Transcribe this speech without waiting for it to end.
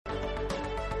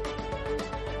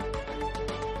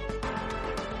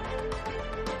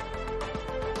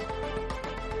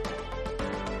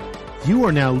You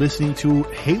are now listening to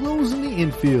Halos in the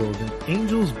Infield, an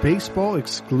Angels baseball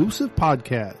exclusive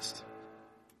podcast.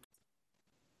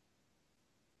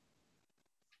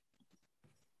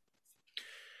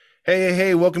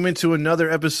 Hey, welcome into another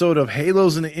episode of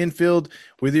Halos in the Infield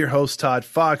with your host, Todd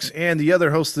Fox, and the other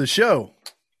host of the show.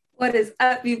 What is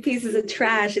up, you pieces of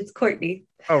trash? It's Courtney.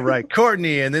 All right,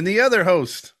 Courtney, and then the other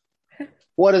host.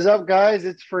 What is up, guys?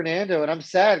 It's Fernando, and I'm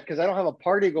sad because I don't have a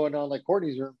party going on like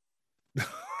Courtney's room.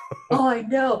 Oh, I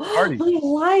know. Party. My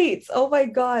lights. Oh my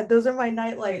God. Those are my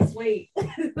night lights. Wait.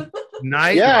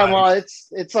 Night. Yeah, light. well,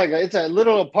 it's a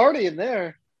little party in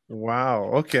there.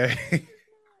 Wow. Okay.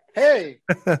 Hey,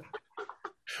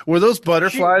 Were those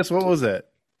butterflies? What was that?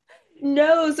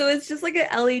 No, so it's just like an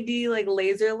LED like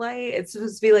laser light. It's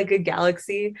supposed to be like a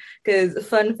galaxy. Because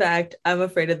fun fact, I'm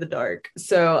afraid of the dark.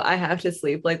 So I have to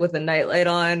sleep like with a nightlight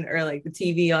on or like the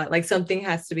TV on. Like something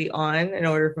has to be on in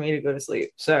order for me to go to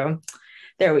sleep. So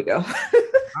there we go.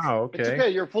 Oh, it's okay. okay.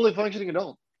 You're a fully functioning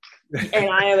adult. And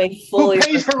I am a fully Who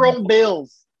pays her own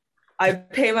bills? I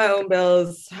pay my own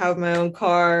bills, have my own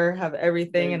car, have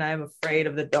everything, and I'm afraid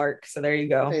of the dark. So there you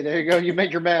go. Hey, there you go. You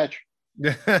made your match.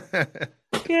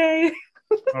 Yay.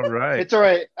 All right. It's all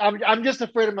right. I'm just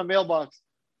afraid of my mailbox.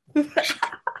 Well,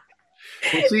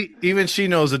 see, even she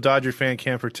knows a Dodger fan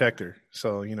can't protect her.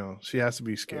 So, she has to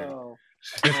be scared. Oh.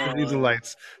 These are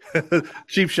lights.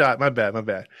 Cheap shot. My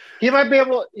bad. He might be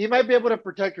able to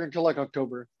protect her until like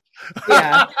October.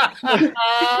 Yeah.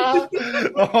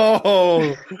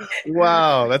 Oh,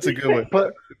 wow. That's a good one.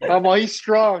 But well, he's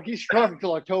strong. He's strong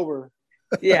until October.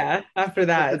 Yeah. After The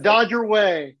that. Dodger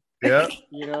way. Yeah.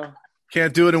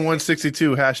 Can't do it in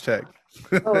 162 hashtag.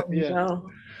 Oh, Yeah. no.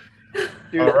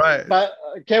 Dude, All right. But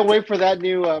can't wait for that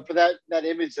new that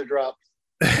image to drop.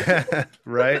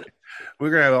 Right. We're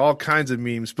going to have all kinds of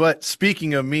memes. But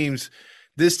speaking of memes,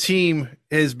 this team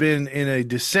has been in a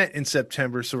descent in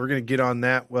September, so we're going to get on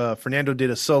that. Fernando did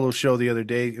a solo show the other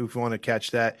day. If you want to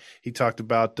catch that, he talked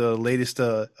about the latest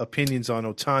opinions on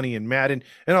Ohtani and Madden,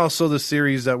 and also the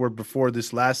series that were before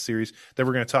this last series that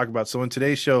we're going to talk about. So in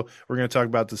today's show, we're going to talk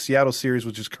about the Seattle series,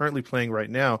 which is currently playing right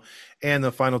now, and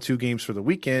the final two games for the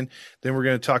weekend. Then we're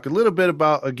going to talk a little bit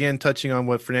about, again, touching on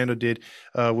what Fernando did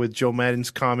with Joe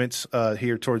Madden's comments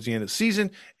here towards the end of the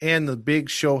season, and the big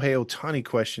Shohei Ohtani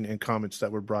question and comments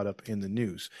that were brought up in the news.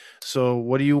 So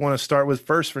what do you want to start with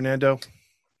first, Fernando?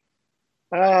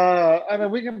 We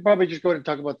can probably just go ahead and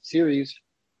talk about the series.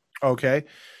 Okay.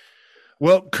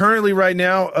 Well, currently right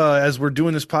now, as we're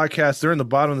doing this podcast, they're in the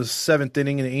bottom of the seventh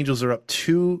inning, and the Angels are up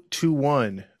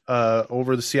 2-1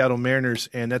 over the Seattle Mariners,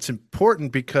 and that's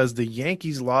important because the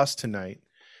Yankees lost tonight,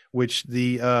 which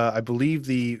I believe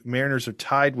the Mariners are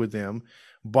tied with them.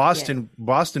 Boston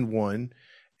won,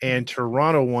 and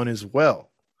Toronto won as well.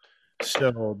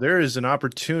 So there is an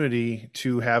opportunity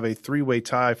to have a three-way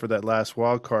tie for that last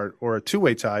wild card, or a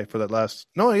two-way tie for that last.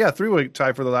 No, yeah, three-way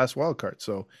tie for the last wild card.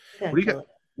 So,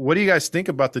 what do you guys think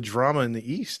about the drama in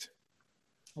the East?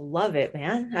 Love it,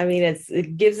 man. I mean,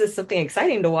 it gives us something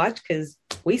exciting to watch because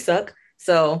we suck.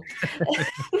 So,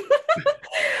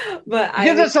 but It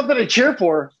gives us something to cheer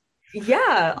for.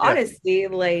 Yeah, honestly,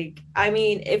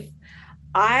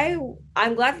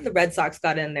 I'm glad that the Red Sox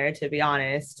got in there, to be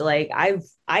honest.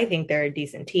 I think they're a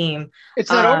decent team. It's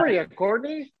not over yet,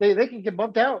 Courtney. They can get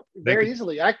bumped out very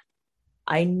easily.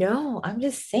 I know. I'm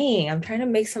just saying. I'm trying to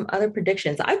make some other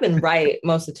predictions. I've been right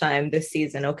most of the time this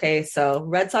season. Okay, so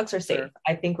Red Sox are safe. Sure.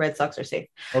 I think Red Sox are safe.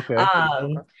 Okay.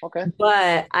 Okay.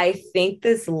 But I think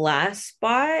this last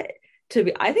spot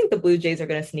I think the Blue Jays are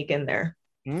going to sneak in there.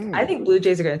 I think Blue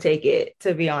Jays are going to take it,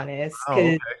 to be honest.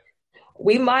 Because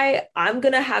I'm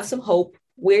going to have some hope.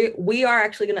 We are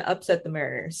actually going to upset the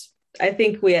Mariners. I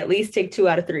think we at least take 2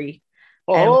 out of 3.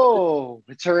 Oh,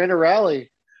 it's her inner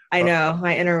rally. I know,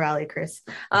 my inner rally, Chris.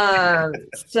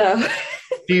 So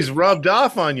he's rubbed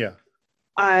off on you.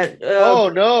 Oh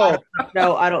no!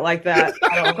 No, I don't like that.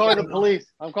 I'm calling the police.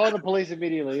 I'm calling the police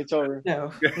immediately. It's over.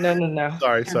 No.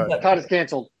 Sorry. Todd is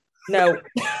canceled. No.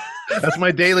 That's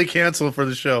my daily cancel for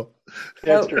the show.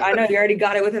 No, I know you already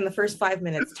got it within the first 5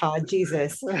 minutes, Todd.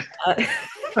 Jesus.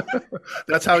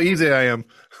 That's how easy I am.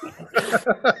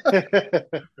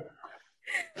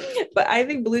 But I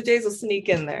think Blue Jays will sneak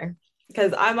in there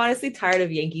because I'm honestly tired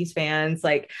of Yankees fans.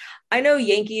 I know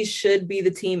Yankees should be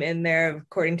the team in there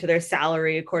according to their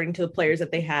salary, according to the players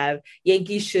that they have.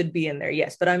 Yankees should be in there,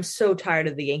 yes. But I'm so tired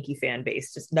of the Yankee fan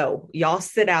base. Just no, y'all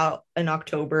sit out in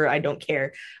October. I don't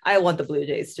care. I want the Blue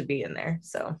Jays to be in there.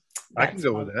 So I can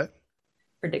go with that.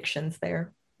 Predictions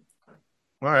there.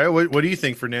 All right. What do you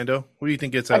think, Fernando? What do you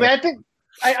think gets out? I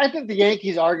think the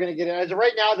Yankees are going to get in. As of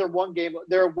right now, they're one game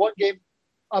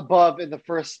above in the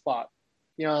first spot.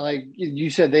 like you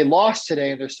said, they lost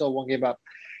today and they're still one game up.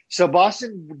 So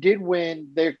Boston did win.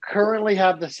 They currently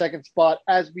have the second spot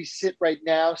as we sit right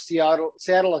now. Seattle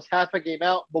is half a game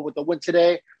out, but with the win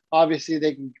today, obviously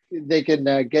they can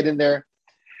get in there.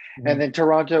 Mm-hmm. And then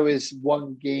Toronto is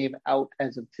one game out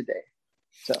as of today.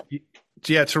 So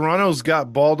yeah, Toronto's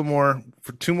got Baltimore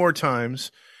for 2 more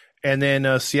times, and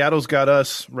then Seattle's got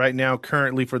us right now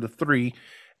currently for the 3.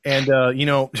 And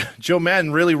Joe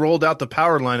Madden really rolled out the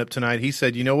power lineup tonight. He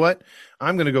said, "You know what?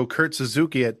 I'm going to go Kurt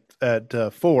Suzuki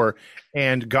at 4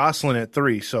 and Gosselin at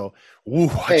 3." So,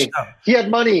 watch out. He had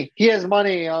money. He has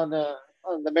money on the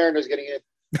Mariners getting it.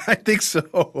 I think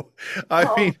so.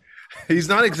 I mean, he's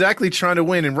not exactly trying to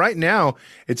win. And right now,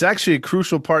 it's actually a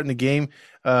crucial part in the game.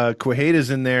 Quijada's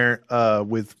in there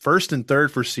with first and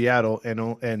third for Seattle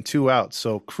and 2 outs.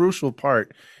 So crucial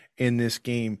part in this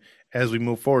game as we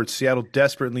move forward. Seattle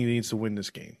desperately needs to win this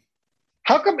game.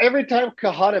 How come every time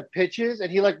Quijada pitches and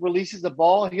he releases the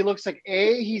ball, he looks like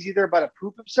A, he's either about to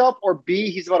poop himself, or B,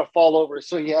 he's about to fall over.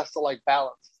 So he has to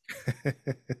balance.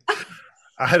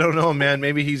 I don't know, man.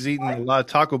 Maybe he's eating a lot of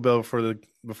Taco Bell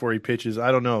before he pitches.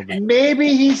 I don't know. But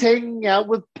maybe he's hanging out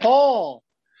with Paul.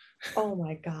 Oh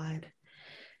my God.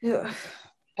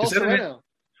 Paul Sereno,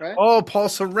 right? Oh, Paul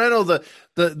Sereno,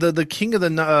 the king of the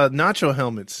nacho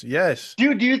helmets. Yes.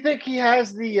 Dude, do you think he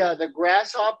has the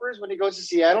grasshoppers when he goes to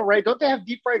Seattle? Right? Don't they have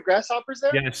deep fried grasshoppers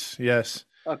there? Yes.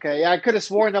 Okay, yeah, I could have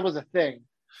sworn that was a thing.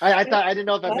 I didn't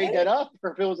know if I made that up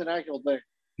or if it was an actual thing.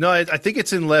 No, I think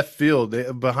it's in left field.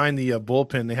 Behind the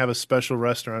bullpen, they have a special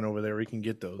restaurant over there where you can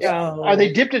get those. Oh. Are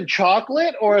they dipped in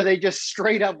chocolate or are they just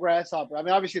straight up grasshopper? I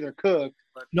mean, obviously they're cooked.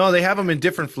 But... No, they have them in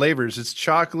different flavors. It's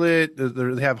chocolate.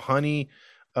 They have honey.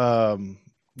 Yeah,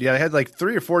 they had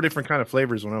 3 or 4 different kind of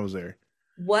flavors when I was there.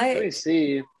 What? Let me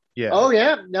see. Yeah. Oh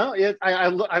yeah. No. Yeah.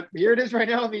 I here it is right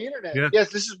now on the internet. Yeah.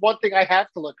 Yes, this is one thing I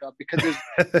have to look up because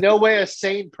there's no way a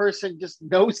sane person just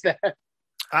knows that.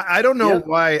 I don't know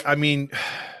why. I mean,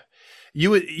 you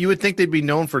would think they'd be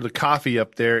known for the coffee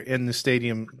up there in the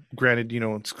stadium. Granted,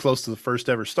 it's close to the first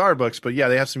ever Starbucks, but yeah,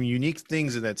 they have some unique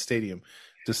things in that stadium,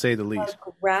 to say the least.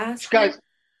 Guys,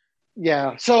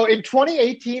 yeah. So in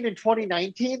 2018 and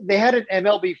 2019, they had an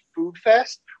MLB Food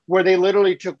Fest where they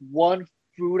literally took one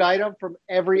food item from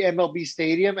every MLB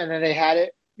stadium and then they had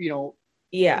it,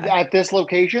 at this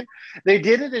location. They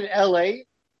did it in LA.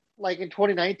 In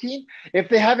 2019, if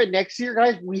they have it next year,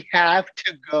 guys, we have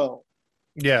to go.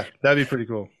 Yeah, that'd be pretty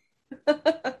cool.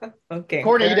 Okay.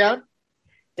 Courtney, you down?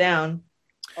 Down.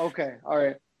 Okay, all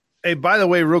right. Hey, by the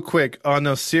way, real quick on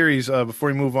the series, before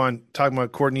we move on, talking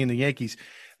about Courtney and the Yankees,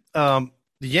 the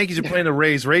Yankees are playing the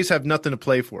Rays. Rays have nothing to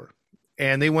play for,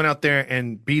 and they went out there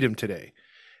and beat them today.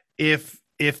 If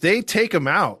they take them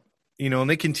out, and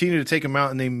they continue to take them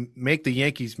out, and they make the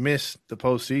Yankees miss the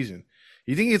postseason.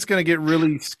 You think it's going to get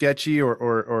really sketchy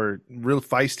or real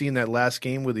feisty in that last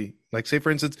game with say,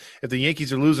 for instance, if the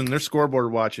Yankees are losing, their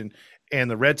scoreboard watching, and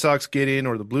the Red Sox get in,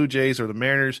 or the Blue Jays or the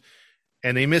Mariners,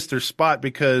 and they miss their spot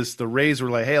because the Rays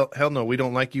were like, hell no, we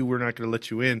don't like you. We're not going to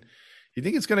let you in. You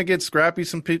think it's going to get scrappy?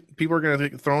 Some people are going to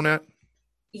get thrown at?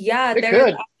 Yeah,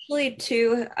 there's actually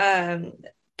 2.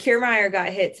 Kiermaier got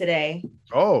hit today.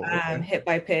 Oh, okay. Hit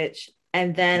by pitch.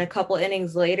 And then a couple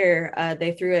innings later,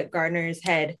 they threw at Gardner's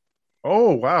head.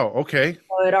 Oh, wow. Okay.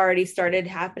 So it already started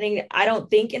happening. I don't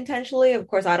think intentionally. Of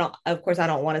course, I don't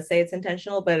want to say it's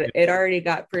intentional, but it already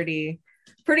got pretty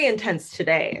intense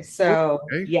today. So,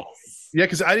 yes. Yeah,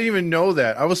 because I didn't even know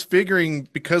that. I was figuring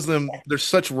because they're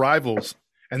such rivals,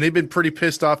 and they've been pretty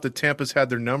pissed off that Tampa's had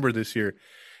their number this year.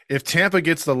 If Tampa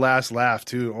gets the last laugh,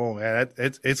 too, oh, man,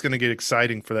 it's going to get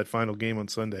exciting for that final game on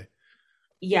Sunday.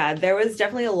 Yeah, there was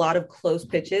definitely a lot of close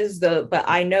pitches, but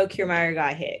I know Kiermaier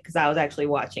got hit because I was actually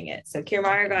watching it. So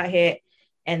Kiermaier got hit,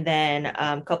 and then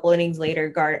a couple innings later,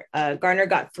 Gardner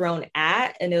got thrown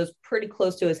at, and it was pretty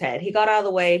close to his head. He got out of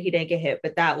the way. He didn't get hit,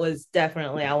 but that was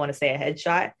definitely, I want to say, a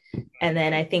headshot. And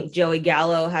then I think Joey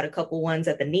Gallo had a couple ones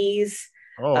at the knees,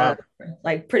 wow.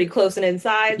 Pretty close and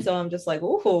inside. So I'm just like,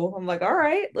 ooh, I'm like, all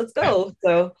right, let's go.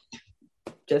 So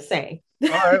just saying. All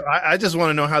right. I just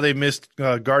want to know how they missed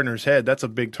Gardner's head. That's a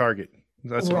big target.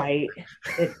 That's right.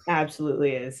 It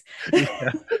absolutely is.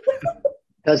 Yeah.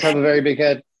 Does have a very big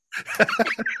head.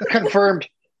 Confirmed.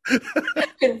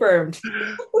 Confirmed.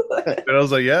 And I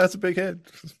was like, yeah, that's a big head.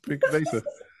 It's a big face.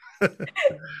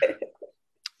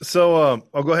 So,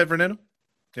 I'll go ahead, Fernando.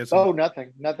 Oh,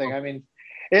 nothing. I mean,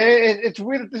 it's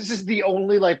weird that this is the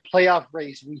only playoff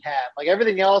race we have.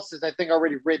 Everything else is, I think,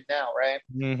 already written out, right?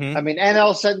 Mm-hmm. I mean,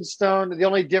 NL set in stone. The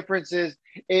only difference is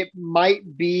it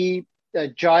might be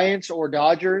Giants or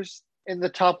Dodgers in the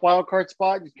top wild card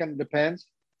spot. It kind of depends.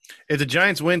 If the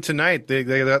Giants win tonight, they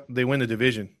win the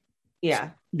division.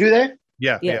 Yeah. Do they?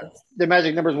 Yeah, Yes. yeah, The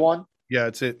Magic number's 1. yeah.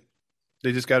 That's it.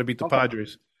 They just got to beat the Okay.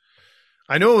 Padres.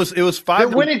 I know it was 5.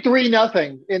 They're winning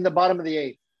 3-0 in the bottom of the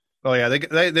 8th. Oh yeah,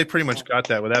 they pretty much got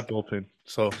that with that bullpen.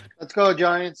 So Let's go,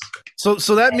 Giants. so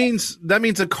that means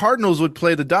the Cardinals would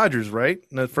play the Dodgers, right?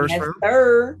 In the first Yes, round.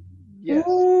 sir. Yes.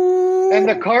 Ooh. And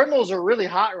the Cardinals are really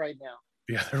hot right now.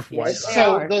 Yeah, they're white. Yes. They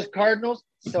So are. those Cardinals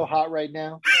so hot right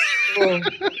now.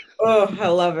 Oh, I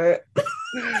love it.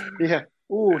 Yeah.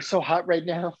 Ooh, so hot right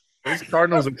now. These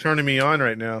Cardinals are turning me on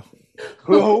right now.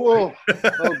 Oh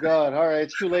God! All right,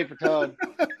 it's too late for Todd.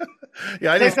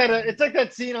 Yeah, It's like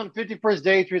that scene on 51st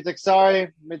Dates where he's like, "Sorry,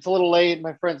 it's a little late.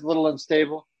 My friend's a little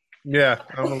unstable." yeah,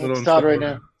 I'm a little It's Todd right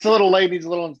now. It's a little late. He's a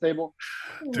little unstable.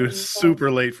 Dude, it's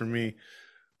super late for me.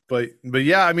 But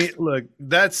yeah, I mean, look,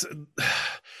 that's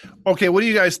okay. What do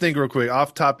you guys think, real quick?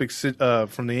 Off topic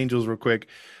from the Angels, real quick.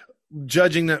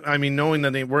 Judging that, I mean, knowing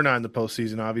that we're not in the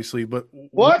postseason, obviously, but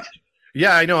What?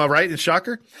 Yeah, I know, right? It's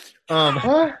shocker.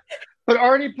 Huh? But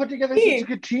already put together such a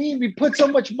good team. We put so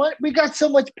much money. We got so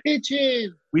much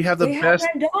pitching. We have the best.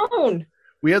 Rendon.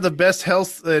 We have the best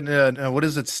health and what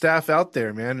is it? Staff out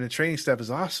there, man. And the training staff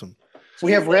is awesome.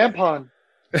 We have Rampon,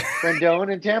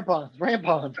 Rendon, and Tampon.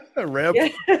 Rampon.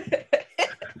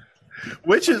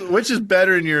 Which is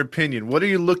better in your opinion? What are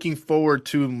you looking forward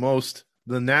to most?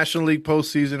 The National League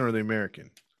postseason or the American?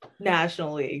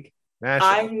 National League. National.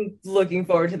 I'm looking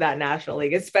forward to that National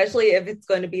League, especially if it's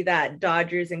going to be that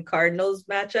Dodgers and Cardinals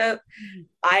matchup.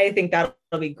 I think that'll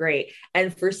be great.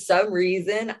 And for some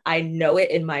reason, I know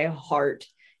it in my heart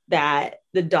that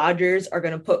the Dodgers are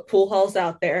going to put Pujols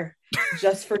out there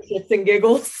just for shits and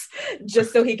giggles,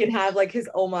 just so he can have like his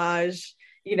homage,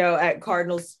 at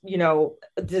Cardinals,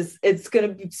 it's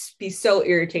going to be so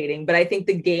irritating. But I think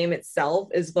the game itself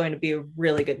is going to be a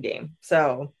really good game.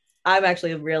 So I'm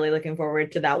actually really looking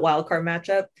forward to that wild card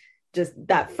matchup, just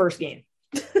that first game.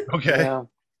 Okay. Yeah.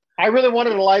 I really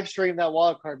wanted to live stream that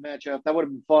wild card matchup. That would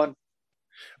have been fun.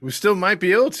 We still might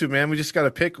be able to, man. We just got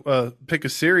to pick a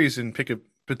series and pick a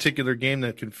particular game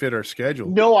that can fit our schedule.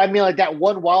 No, I mean like that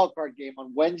one wild card game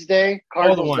on Wednesday,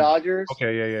 Cardinals Dodgers.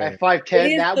 Okay, yeah. At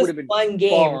 5:10, that would have been one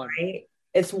game, fun. right?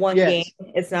 It's one game.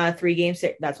 It's not a 3-game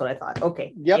series. That's what I thought.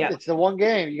 Okay. Yep, it's the one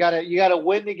game. You gotta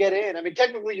win to get in. I mean,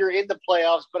 technically you're in the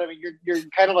playoffs, but I mean you're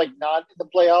kind of like not in the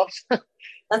playoffs.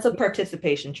 That's a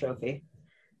participation trophy.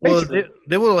 Well,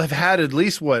 they will have had at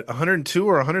least 102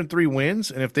 or 103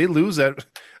 wins, and if they lose that,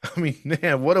 I mean,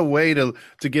 man, what a way to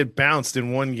get bounced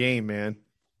in one game, man.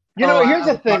 Here's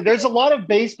the thing. There's a lot of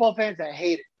baseball fans that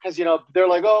hate it because, they're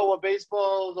like, oh, well,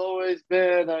 baseball's always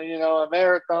been, a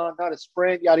marathon, not a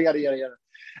sprint, yada, yada, yada, yada.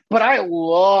 But I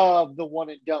love the one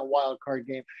and done wild card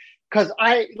game because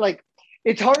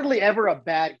it's hardly ever a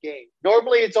bad game.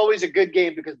 Normally it's always a good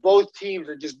game because both teams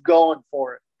are just going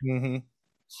for it. Mm-hmm.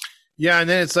 Yeah, and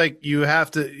then it's like you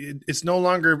have to – it's no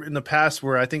longer in the past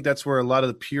where I think that's where a lot of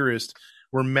the purists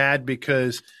were mad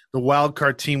because the wild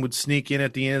card team would sneak in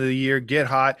at the end of the year, get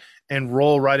hot, and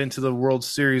roll right into the World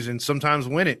Series and sometimes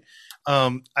win it.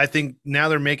 I think now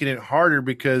they're making it harder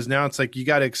because now it's like you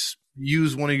got to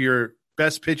use one of your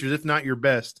best pitchers, if not your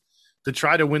best, to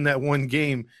try to win that one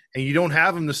game, and you don't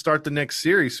have them to start the next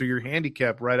series, so you're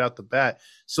handicapped right out the bat.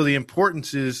 So the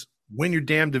importance is win your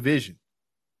damn division.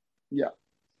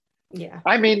 Yeah.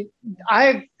 I mean,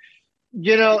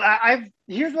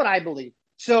 here's what I believe.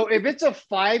 So if it's a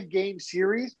 5-game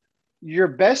series, your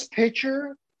best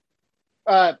pitcher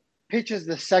pitches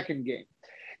the second game.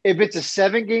 If it's a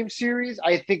 7-game series,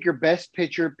 I think your best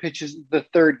pitcher pitches the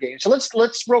third game. So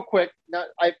let's real quick.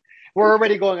 We're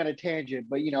already going on a tangent,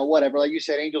 but whatever. Like you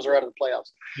said, Angels are out of the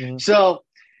playoffs. Mm-hmm. So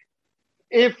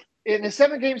if in a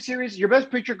 7-game series, your best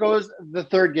pitcher goes the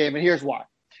third game, and here's why.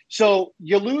 So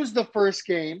you lose the first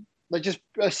game. Let's just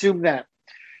assume that.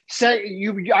 Say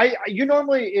you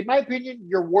normally, in my opinion,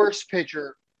 your worst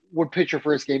pitcher would pitch your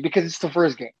first game because it's the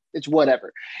first game. It's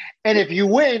whatever. And if you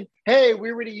win, hey,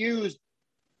 we already used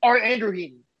our Andrew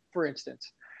Heaney, for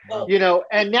instance. Oh.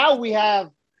 And now we have,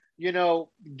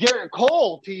 Garrett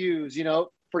Cole to use,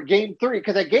 for game 3.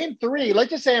 Because at game 3, let's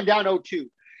just say I'm down 0-2.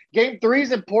 Game 3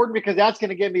 is important because that's going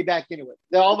to get me back into it.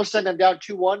 Then all of a sudden I'm down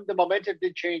 2-1. The momentum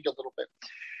did change a little bit.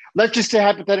 Let's just say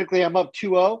hypothetically I'm up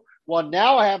 2-0. Well,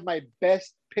 now I have my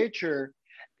best pitcher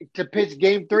to pitch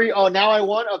game 3. Oh, now I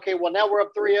won? Okay, well, now we're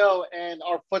up 3-0 and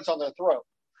our foot's on their throat.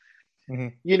 Mm-hmm.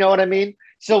 You know what I mean?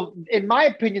 So, in my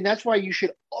opinion, that's why you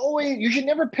should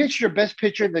never pitch your best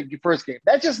pitcher in the first game.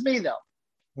 That's just me, though.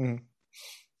 Mm-hmm.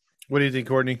 What do you think,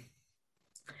 Courtney?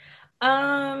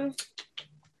 I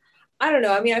don't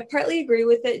know. I mean, I partly agree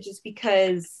with it just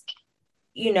because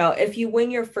if you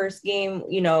win your first game,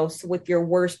 with your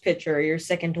worst pitcher, your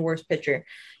second to worst pitcher,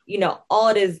 all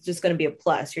it is just going to be a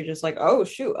plus. You're just like, oh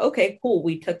shoot, okay, cool,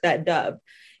 we took that dub.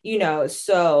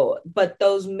 So but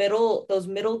those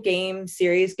middle game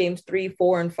series, games 3,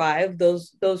 4, and 5,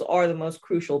 those are the most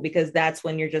crucial, because that's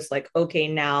when you're just like, okay,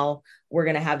 now we're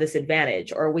going to have this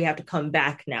advantage, or we have to come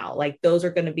back now. Like, those are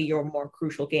going to be your more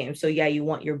crucial games. So yeah, you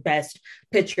want your best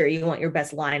pitcher, you want your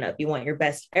best lineup, you want your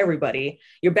best everybody,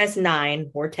 your best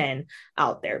 9 or 10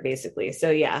 out there, basically. So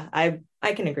yeah, I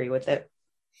can agree with it.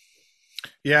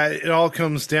 Yeah, it all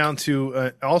comes down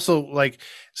to also, like,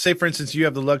 say, for instance, you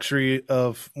have the luxury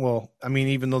of, well, I mean,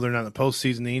 even though they're not in the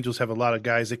postseason, the Angels have a lot of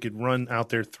guys that could run out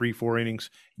there 3-4 innings.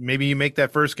 Maybe you make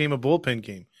that first game a bullpen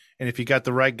game. And if you got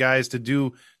the right guys to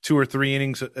do 2 or 3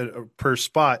 innings per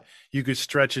spot, you could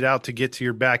stretch it out to get to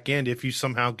your back end if you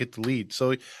somehow get the lead.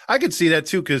 So I could see that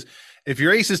too, because if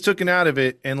your ace is taken out of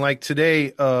it, and like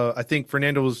today, I think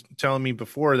Fernando was telling me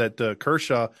before that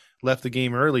Kershaw left the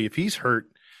game early. If he's hurt,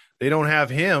 they don't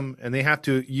have him, and they have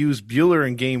to use Buehler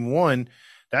in game 1.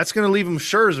 That's going to leave him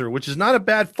Scherzer, which is not a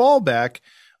bad fallback,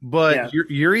 but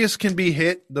Urias can be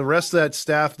hit. The rest of that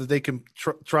staff that they can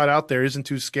trot out there isn't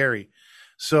too scary.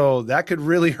 So that could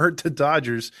really hurt the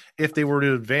Dodgers if they were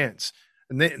to advance.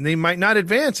 And they might not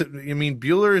advance. I mean,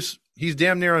 he's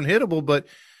damn near unhittable, but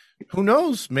who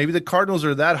knows? Maybe the Cardinals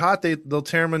are that hot they'll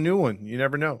tear him a new one. You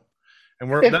never know.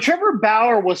 And if Trevor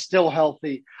Bauer was still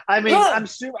healthy, I mean,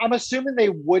 I'm assuming they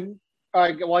wouldn't.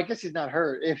 Well, I guess he's not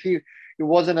hurt. If he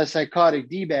wasn't a psychotic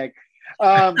D-bag.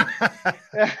 So,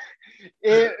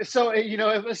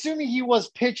 if assuming he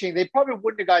was pitching, they probably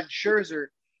wouldn't have gotten Scherzer.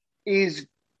 Is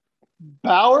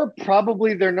Bauer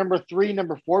probably their number 3,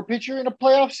 number 4 pitcher in a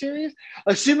playoff series?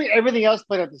 Assuming everything else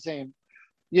played out the same,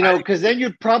 because then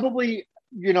you'd probably,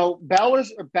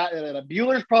 Buehler's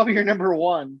probably your number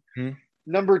 1.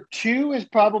 Number 2 is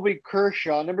probably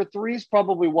Kershaw. Number 3 is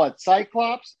probably what?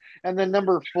 Cyclops. And then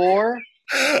number 4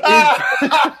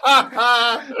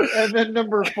 and then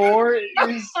number 4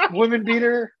 is Women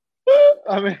Beater.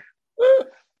 I mean,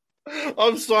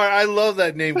 I'm sorry. I love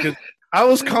that name because I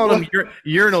was calling him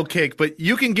urinal cake, but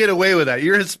you can get away with that.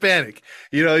 You're Hispanic.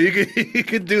 You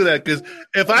can do that, because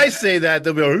if I say that,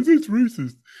 they'll be like, oh, it's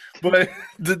racist. But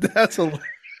that's a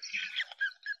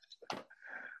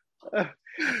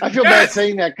I feel bad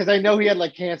saying that because I know he had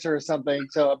like cancer or something.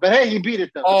 So, but hey, he beat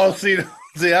it though. Oh, see,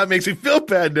 that makes me feel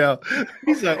bad now.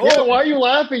 He's like, yeah, why are you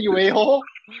laughing, you a-hole?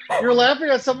 You're laughing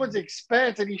at someone's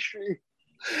expense, and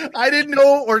I didn't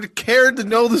know or cared to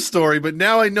know the story, but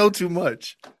now I know too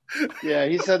much. Yeah,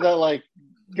 he said that like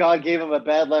God gave him a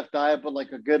bad left eye, but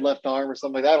like a good left arm or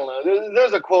something like that. I don't know.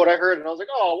 There's a quote I heard, and I was like,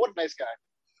 oh, what a nice guy.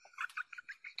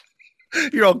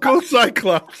 You're all, go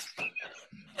Cyclops.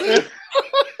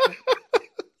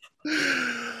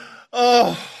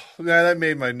 Oh, man, that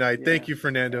made my night. Yeah. Thank you,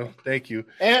 Fernando. Thank you.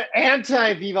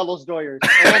 Anti-Viva los Doyers.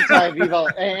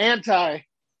 Anti-Viva. Anti.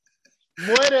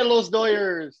 Muere los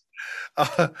Doyers.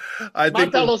 I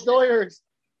think Mata los Doyers.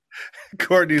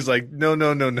 Courtney's like, no.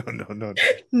 No.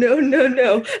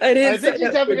 I think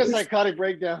he's having a psychotic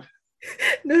breakdown.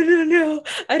 No.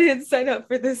 I didn't sign up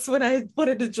for this when I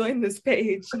wanted to join this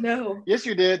page. No. Yes,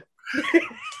 you did.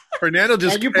 Fernando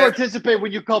just and you participate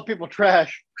when you call people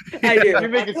trash. I do. You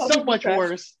make it so much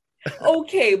worse.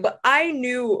 Okay, but I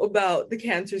knew about the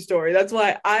cancer story. That's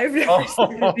why I've never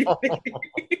seen anything.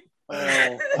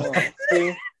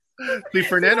 See,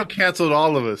 Fernando canceled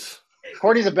all of us.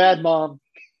 Courtney's a bad mom.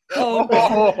 I'm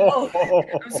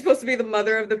supposed to be the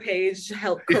mother of the page to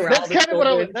help corral.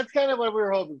 That's kind of what we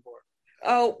were hoping for.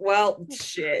 Oh, well,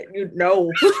 shit, you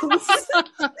know.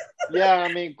 Yeah,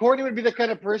 I mean, Courtney would be the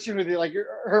kind of person who, like,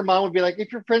 her mom would be like,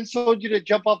 if your friends told you to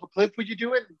jump off a cliff, would you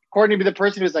do it? Courtney would be the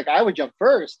person who's like, I would jump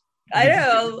first. I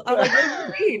know. I'm like,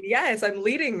 what do you mean? Yes, I'm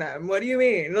leading them. What do you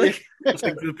mean? Like,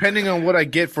 depending on what I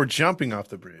get for jumping off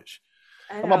the bridge.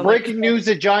 I'm a breaking news,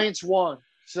 the Giants won.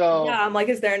 So yeah, I'm like,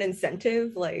 is there an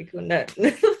incentive? Like, no.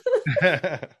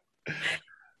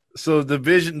 So the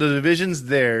division's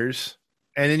theirs.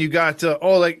 And then you got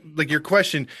like your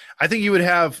question. I think you would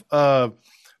have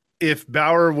if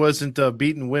Bauer wasn't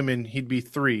beating women, he'd be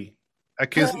 3.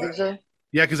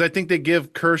 Because I think they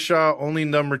give Kershaw only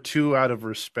number 2 out of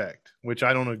respect, which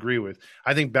I don't agree with.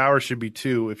 I think Bauer should be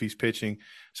 2 if he's pitching,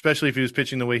 especially if he was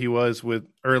pitching the way he was with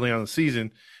early on the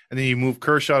season. And then you move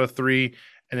Kershaw to 3,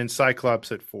 and then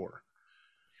Cyclops at 4.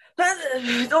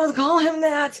 Don't call him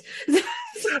that.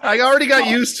 I already got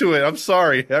used to it. I'm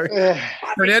sorry.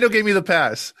 Fernando gave me the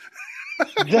pass.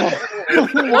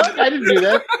 What? I didn't do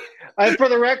that. For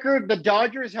the record, the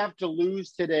Dodgers have to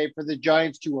lose today for the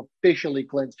Giants to officially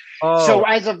clinch. Oh, So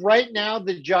as of right now,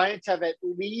 the Giants have at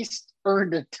least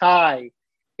earned a tie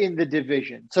in the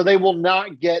division. So they will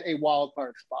not get a wild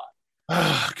card spot.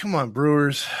 come on,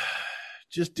 Brewers.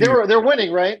 Just They're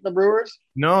winning, right? The Brewers?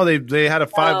 No, they had a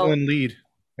 5-1 Oh. lead,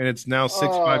 and it's now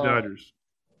 6-5 Dodgers.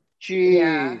 Jeez.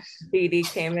 Yeah. BD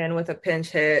came in with a pinch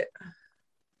hit.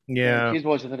 Yeah. He's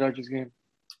watching the Dodgers game.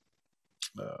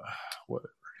 What?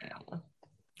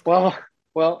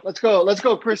 Well, let's go. Let's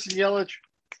go, Christian Yelich.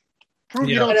 Prove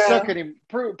you don't suck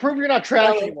anymore. Prove you're not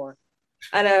trash anymore.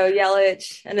 I know,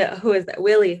 Yelich. And who is that?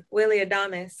 Willie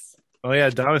Adames. Oh, yeah,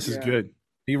 Adames is good.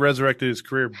 He resurrected his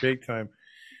career big time.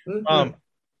 Mm-hmm.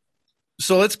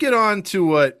 So let's get on to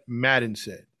what Madden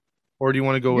said. Or do you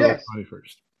want to go with Ohtani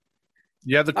first?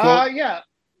 You have the quote? Yeah.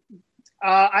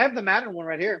 I have the Madden one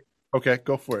right here. Okay,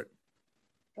 go for it.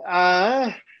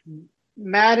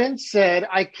 Madden said,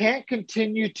 we can't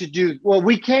continue to do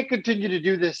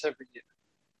this every year.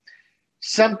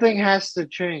 Something has to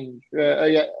change.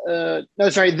 This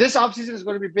offseason is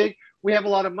going to be big. We have a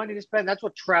lot of money to spend. That's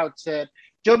what Trout said.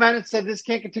 Joe Madden said, this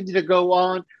can't continue to go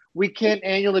on. We can't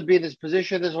annually be in this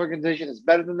position. This organization is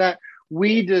better than that.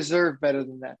 We deserve better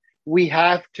than that. We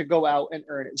have to go out and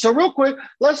earn it. So real quick,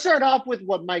 let's start off with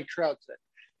what Mike Trout said.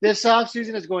 This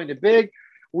offseason is going to be big.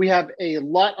 We have a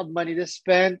lot of money to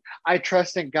spend. I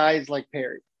trust in guys like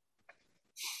Perry.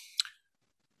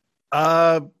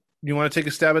 You want to take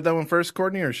a stab at that one first,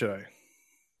 Courtney, or should I?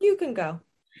 You can go.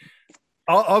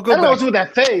 I'll go. I don't know what's with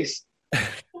that face.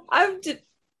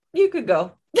 You could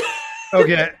go.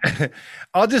 Okay.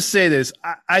 I'll just say this.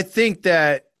 I think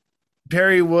that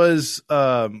Perry was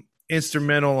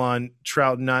instrumental on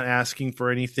Trout not asking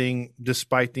for anything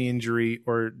despite the injury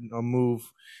or a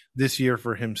move this year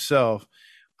for himself.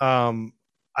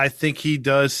 I think he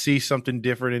does see something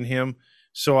different in him.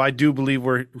 So I do believe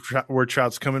where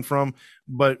Trout's coming from.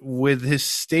 But with his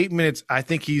statement, I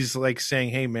think he's like saying,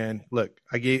 hey, man, look,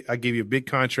 I gave you a big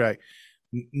contract.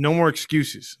 No more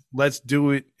excuses. Let's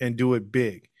do it and do it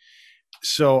big.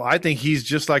 So I think he's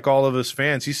just like all of us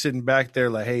fans. He's sitting back there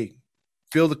like, hey,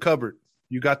 fill the cupboard.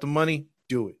 You got the money,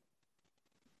 do it.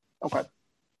 Okay.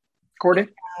 Courtney?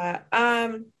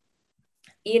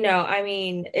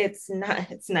 It's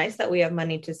nice that we have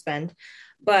money to spend,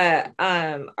 but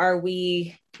are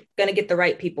we going to get the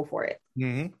right people for it?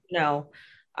 Mm-hmm. No.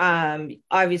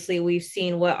 Obviously we've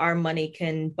seen what our money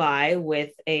can buy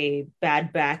with a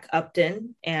bad back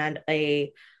Upton and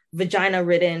a vagina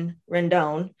ridden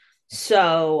Rendon.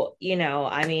 So,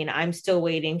 I'm still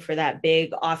waiting for that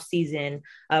big off season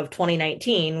of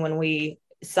 2019 when we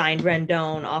signed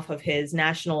Rendon off of his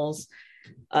Nationals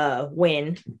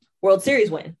World Series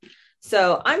win.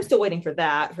 So I'm still waiting for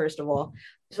that, first of all.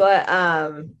 But,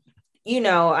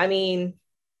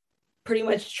 pretty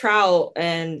much Trout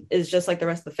and is just like the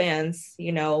rest of the fans.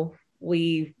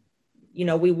 We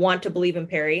want to believe in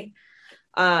Perry.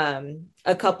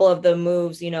 A couple of the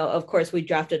moves, of course, we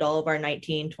drafted all of our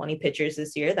 19-20 pitchers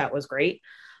this year. That was great.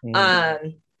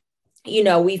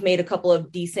 Mm-hmm. We've made a couple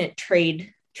of decent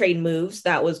trade moves.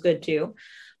 That was good too.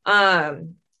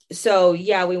 So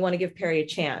yeah, we want to give Perry a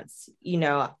chance,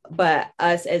 but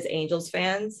us as Angels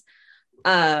fans,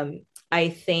 I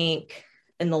think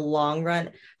in the long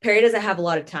run, Perry doesn't have a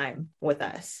lot of time with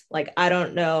us. Like, I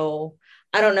don't know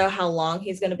how long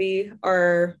he's going to be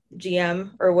our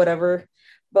GM or whatever,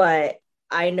 but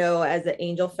I know as an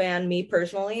Angel fan, me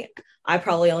personally, I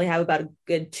probably only have about a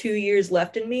good 2 years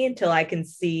left in me until I can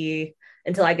say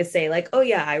like, oh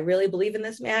yeah, I really believe in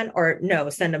this man, or no,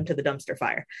 send him to the dumpster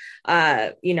fire.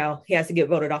 He has to get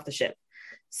voted off the ship.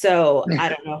 So I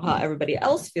don't know how everybody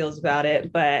else feels about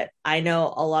it, but I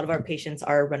know a lot of our patients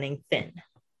are running thin.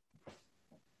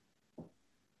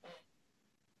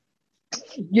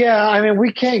 Yeah,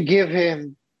 we can't give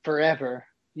him forever.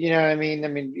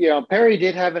 Perry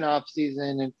did have an off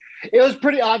season, and it was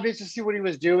pretty obvious to see what he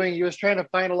was doing. He was trying to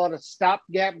find a lot of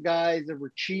stopgap guys that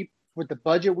were cheap with the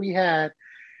budget we had,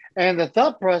 and the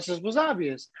thought process was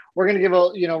obvious. We're going to get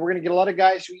a lot of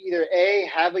guys who either A,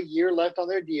 have a year left on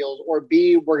their deals, or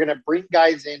B, we're going to bring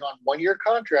guys in on 1-year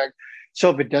contract.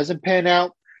 So if it doesn't pan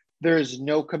out, there's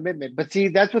no commitment. But see,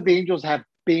 that's what the Angels have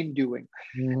been doing.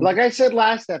 Mm-hmm. Like I said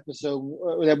last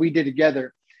episode that we did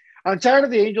together, I'm tired of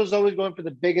the Angels always going for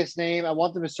the biggest name. I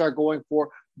want them to start going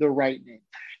for the right name.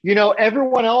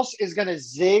 Everyone else is going to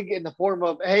zig in the form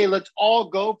of, hey, let's all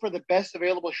go for the best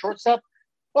available shortstop.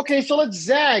 Okay, so let's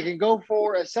zag and go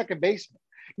for a second baseman.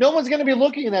 No one's going to be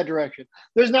looking in that direction.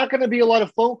 There's not going to be a lot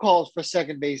of phone calls for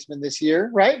second baseman this year,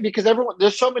 right? Because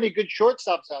there's so many good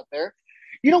shortstops out there.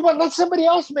 You know what? Let somebody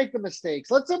else make the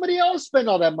mistakes. Let somebody else spend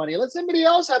all that money. Let somebody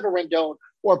else have a Rendon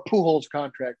or Pujols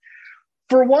contract.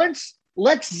 For once,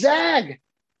 let's zag.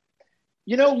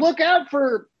 Look out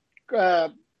for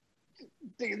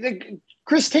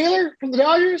Chris Taylor from the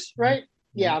Dodgers, right?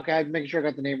 Yeah, okay. I'm making sure I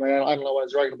got the name right. I don't know what I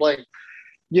was drawing a blank.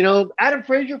 Adam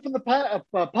Frazier from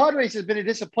the Padres has been a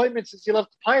disappointment since he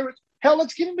left the Pirates. Hell,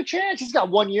 let's give him a chance. He's got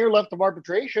 1 year left of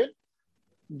arbitration.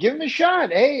 Give him a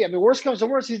shot. Hey, worst comes to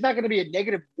worst, he's not going to be a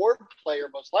negative WAR player,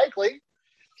 most likely.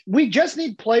 We just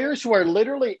need players who are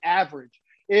literally average.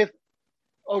 If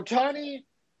Ohtani,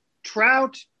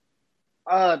 Trout,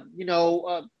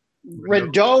 Rendon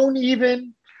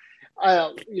even,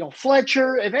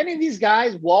 Fletcher, if any of these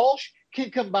guys, Walsh,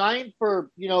 can combine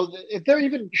for, if they're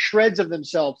even shreds of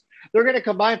themselves, they're going to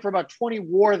combine for about 20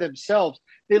 WAR themselves.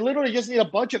 They literally just need a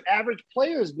bunch of average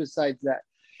players besides that.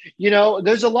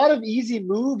 There's a lot of easy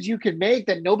moves you can make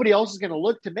that nobody else is going to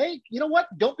look to make. You know what?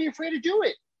 Don't be afraid to do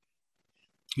it.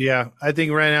 Yeah, I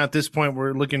think right now at this point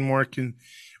we're looking more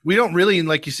we don't really,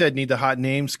 like you said, need the hot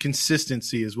names.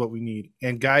 Consistency is what we need,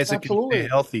 and guys that can stay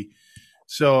healthy.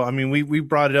 So, we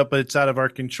brought it up, but it's out of our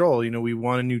control. We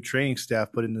want a new training staff,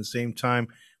 but in the same time,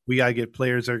 we got to get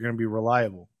players that are going to be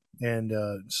reliable. And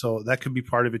so that could be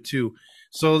part of it too.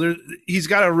 So he's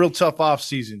got a real tough off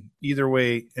season. Either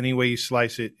way, any way you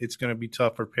slice it, it's going to be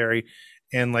tough for Perry.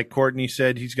 And like Courtney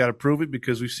said, he's got to prove it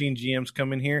because we've seen GMs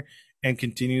come in here and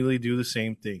continually do the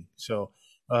same thing. So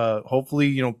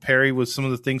hopefully, Perry, with some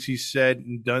of the things he's said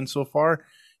and done so far,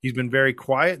 he's been very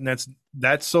quiet, and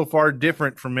that's so far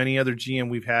different from any other GM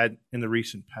we've had in the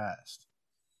recent past.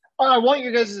 I want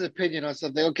your guys' opinion on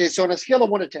something. Okay, so on a scale of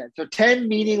 1 to 10, so 10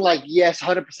 meaning like yes,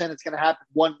 100% it's going to happen,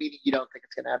 1 meaning you don't think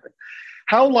it's going to happen.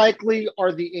 How likely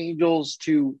are the Angels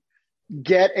to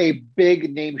get a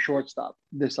big name shortstop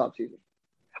this offseason?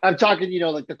 I'm talking,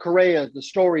 like the Correas, the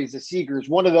Stories, the Seagers,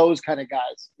 one of those kind of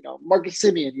guys. Marcus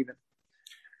Semien even.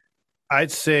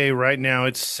 I'd say right now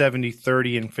it's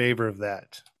 70-30 in favor of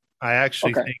that. I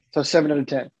actually think so. 7 out of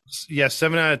 10. Yeah,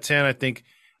 7 out of 10. I think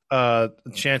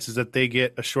chances that they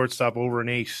get a shortstop over an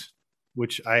ace,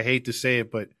 which I hate to say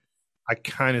it, but I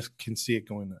kind of can see it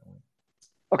going that way.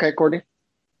 Okay, Courtney.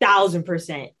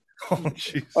 1,000%. Oh,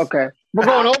 jeez. Okay, we're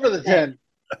going over the 10.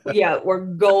 Yeah, we're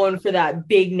going for that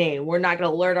big name. We're not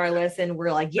going to learn our lesson.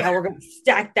 We're like, we're going to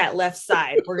stack that left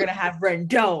side. We're going to have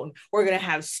Rendon. We're going to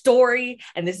have Story,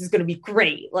 and this is going to be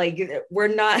great. Like, we're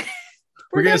not.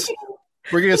 We're going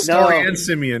to Story and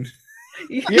Semien.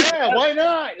 Yeah, why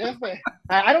not?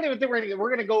 I don't even think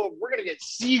we're gonna get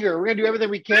Seager. We're gonna do everything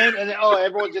we can, and then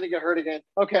everyone's gonna get hurt again.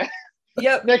 Okay.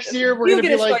 Yep. Next year we're gonna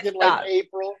be like in like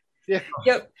April. Yeah.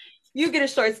 Yep. You get a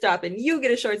shortstop and you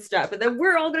get a shortstop, and then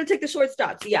we're all gonna take the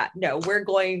shortstops. Yeah, no, we're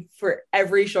going for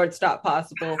every shortstop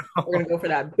possible. We're gonna go for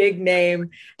that big name,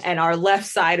 and our left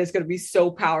side is gonna be so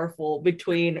powerful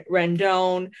between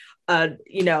Rendon,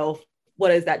 what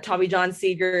is that? Tommy John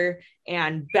Seager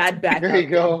and bad backup. There you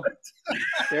go.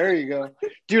 There you go.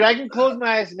 Dude, I can close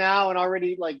my eyes now and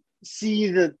already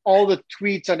see all the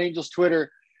tweets on Angels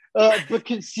Twitter. But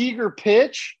can Seager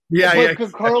pitch? Yeah.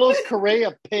 Can Carlos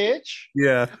Correa pitch?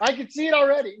 Yeah. I can see it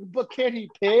already. But can he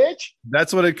pitch?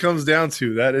 That's what it comes down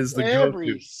to. That is the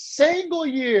every single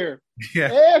year. Yeah.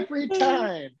 Every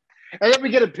time. And then we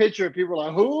get a picture of people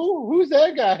like, who's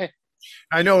that guy?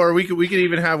 I know, or we could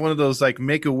even have one of those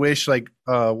make a wish, what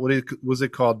was it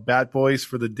called? Bat Boys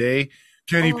for the day.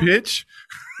 Can he pitch?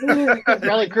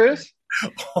 Rally Chris?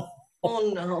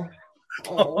 Oh no.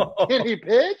 Oh. Can he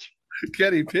pitch?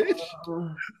 Can he pitch?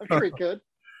 I'm sure he could.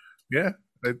 Yeah,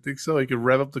 I think so. He could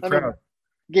rev up the crowd.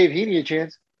 Gave Heaney a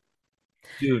chance.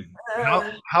 Dude,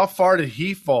 how far did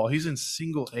he fall? He's in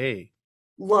single A.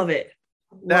 Love it.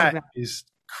 That is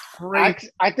crazy.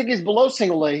 I think he's below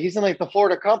single A. He's in the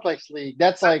Florida Complex League.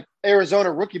 That's like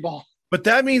Arizona rookie ball. But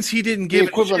that means he didn't give the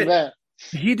equivalent of that.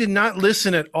 He did not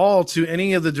listen at all to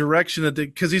any of the direction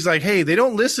because he's like, hey, they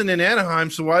don't listen in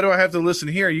Anaheim, so why do I have to listen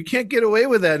here? You can't get away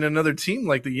with that in another team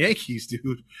like the Yankees,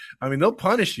 dude. They'll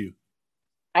punish you.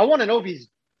 I want to know if he's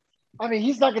not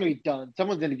going to be done.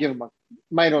 Someone's going to give him a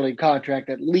minor league contract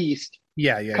at least.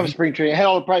 Yeah. Come spring training.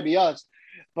 Hell, it'll probably be us.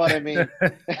 But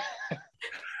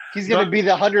he's going to be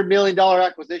the $100 million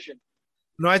acquisition.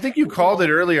 No, I think you called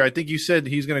it earlier. I think you said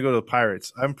he's going to go to the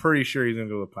Pirates. I'm pretty sure he's going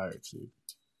to go to the Pirates, dude.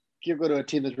 He'll go to a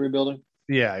team that's rebuilding.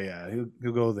 Yeah.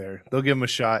 He'll go there. They'll give him a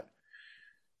shot.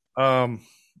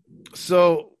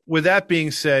 So with that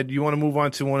being said, you want to move on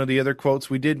to one of the other quotes?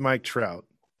 We did Mike Trout.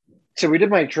 So we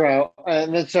did Mike Trout.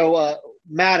 And then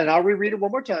Matt, and I'll reread it one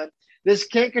more time. This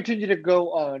can't continue to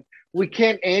go on. We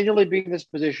can't annually be in this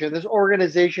position. This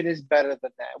organization is better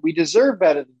than that. We deserve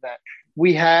better than that.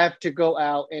 We have to go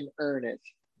out and earn it.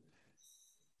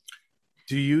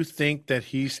 Do you think that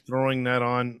he's throwing that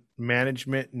on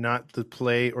management, not the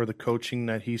play or the coaching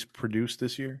that he's produced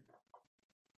this year?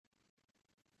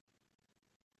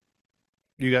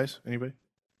 You guys, anybody?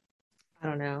 I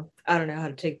don't know. I don't know how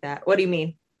to take that. What do you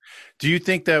mean? Do you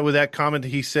think that with that comment that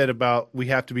he said about we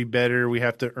have to be better, we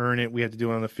have to earn it, we have to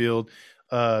do it on the field,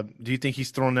 do you think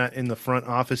he's throwing that in the front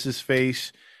office's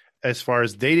face as far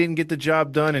as they didn't get the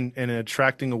job done and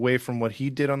attracting away from what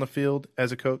he did on the field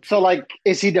as a coach? So, like,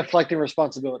 is he deflecting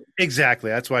responsibility?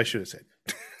 Exactly. That's what I should have said.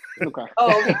 Okay.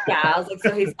 Oh, yeah. I was like,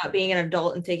 so he's not being an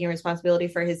adult and taking responsibility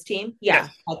for his team? Yeah.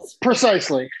 That's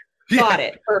Precisely. got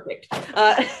it. Perfect.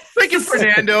 Thank you,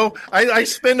 Fernando. I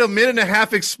spend a minute and a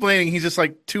half explaining. He's just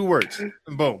like 2 words and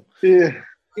boom. Yeah.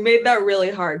 You made that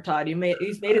really hard, Todd. You made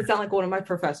it sound like one of my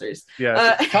professors.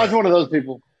 Yeah. Todd's one of those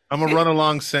people. I'm a run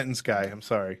along sentence guy. I'm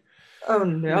sorry. Oh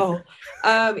no.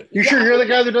 You sure you're the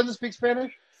guy that doesn't speak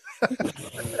Spanish?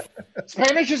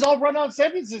 Spanish is all run on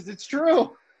sentences. It's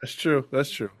true. That's true. That's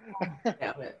true.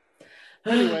 Damn it.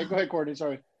 Anyway, go ahead, Courtney.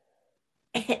 Sorry.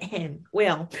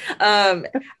 Well,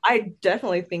 I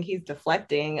definitely think he's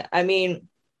deflecting. I mean,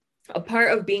 a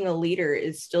part of being a leader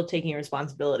is still taking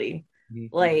responsibility.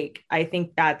 Mm-hmm. Like, I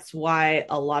think that's why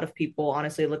a lot of people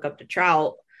honestly look up to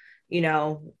Trout. You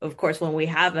know, of course, when we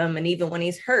have him, and even when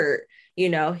he's hurt, you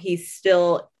know, he's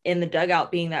still in the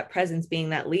dugout being that presence, being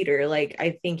that leader. Like,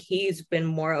 I think he's been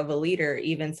more of a leader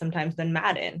even sometimes than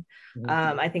Madden.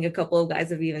 Mm-hmm. I think a couple of guys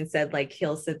have even said, like,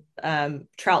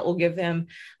 Trout will give him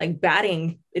like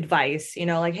batting advice, you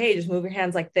know, like, hey, just move your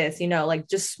hands like this, you know, like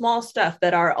just small stuff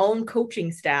that our own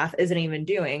coaching staff isn't even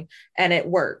doing, and it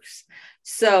works.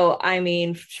 So, I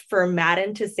mean, for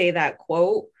Madden to say that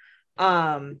quote,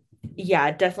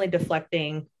 yeah, definitely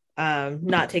deflecting,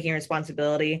 not taking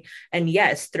responsibility, and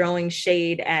yes, throwing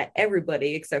shade at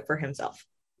everybody except for himself.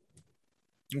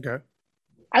 Okay.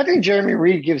 I think Jeremy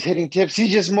Reed gives hitting tips.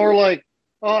 He's just more like,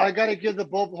 oh, I got to give the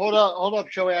bull. Hold up,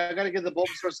 Joey. I got to give the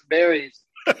Bulbasaur some berries.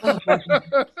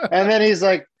 And then he's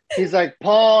like,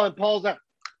 Paul, and Paul's like,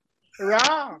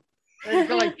 rah. And he's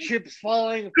got like chips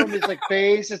falling from his like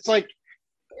face. It's like,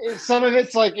 some of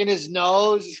it's like in his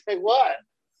nose. He's like, what?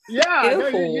 Yeah, no,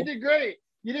 you did great.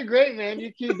 You did great, man.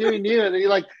 You keep doing you. And he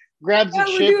like grabs the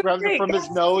chip, grabs it from his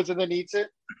nose, and then eats it.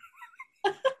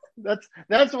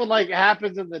 That's what like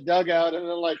happens in the dugout. And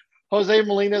then like Jose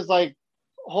Molina's like,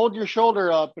 hold your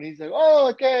shoulder up, and he's like,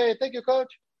 oh, okay, thank you,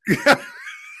 coach. I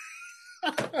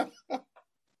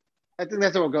think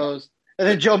that's how it goes. And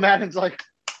then Joe Madden's like,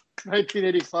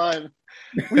 1985.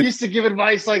 We used to give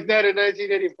advice like that in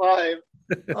 1985.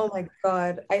 Oh my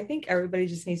God. I think everybody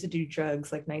just needs to do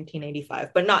drugs like 1985,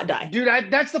 but not die. Dude,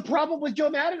 that's the problem with Joe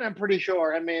Madden, I'm pretty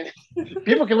sure. I mean,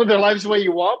 people can live their lives the way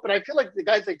you want, but I feel like the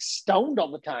guy's like stoned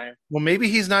all the time. Well, maybe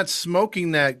he's not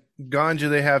smoking that ganja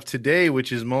they have today,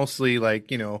 which is mostly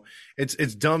like, you know,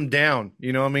 it's dumbed down.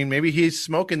 You know what I mean? Maybe he's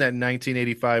smoking that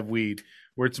 1985 weed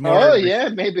where it's more. Oh, yeah,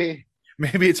 maybe.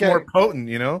 Maybe it's more potent,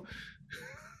 you know?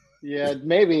 Yeah,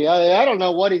 maybe. I don't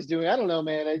know what he's doing. I don't know,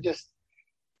 man.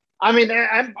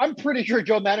 I'm pretty sure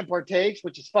Joe Madden partakes,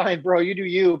 which is fine, bro. You do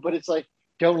you, but it's like,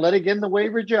 don't let it get in the way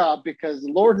of your job because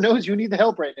Lord knows you need the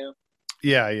help right now.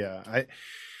 Yeah.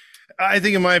 I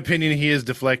think, in my opinion, he is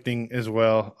deflecting as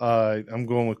well. I'm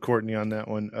going with Courtney on that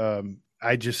one.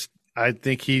 I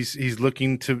think he's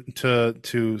looking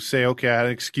to say, okay, I had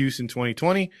an excuse in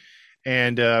 2020,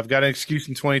 and I've got an excuse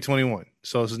in 2021.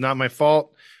 So this is not my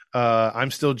fault.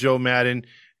 I'm still Joe Madden.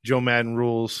 Joe Madden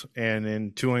rules, and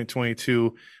in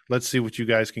 2022, let's see what you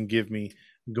guys can give me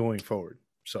going forward.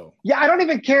 So yeah, I don't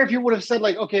even care if you would have said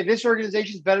like, okay, this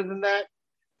organization is better than that,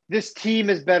 this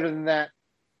team is better than that,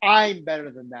 I'm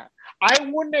better than that. I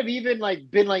wouldn't have even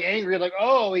like been like angry, like,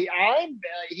 oh,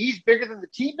 he's bigger than the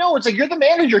team. No, it's like you're the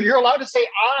manager, you're allowed to say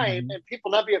I'm, and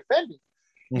people not be offended.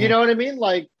 You know what I mean?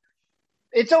 Like,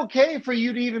 it's okay for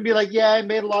you to even be like, yeah, I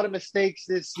made a lot of mistakes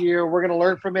this year. We're going to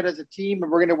learn from it as a team,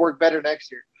 and we're going to work better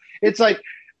next year. It's like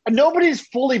nobody's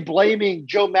fully blaming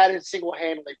Joe Madden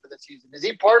single-handedly for the season. Is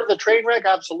he part of the train wreck?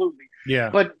 Absolutely. Yeah.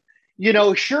 But, you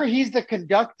know, sure, he's the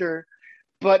conductor.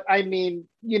 But, I mean,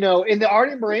 you know, in the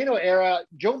Artie Moreno era,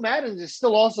 Joe Madden is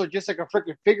still also just like a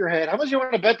freaking figurehead. How much do you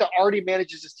want to bet that Artie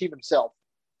manages his team himself?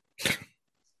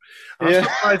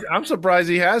 I'm surprised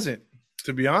he hasn't,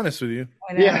 to be honest with you.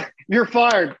 Yeah, you're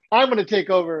fired. I'm going to take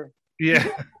over. Yeah,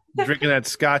 drinking that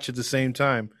scotch at the same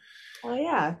time. Oh,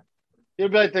 yeah. He'll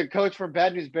be like the coach from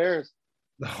Bad News Bears.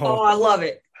 Oh, I love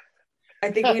it. I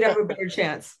think we'd have a better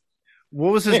chance.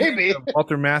 What was his name?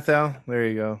 Walter Matthau? There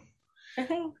you go.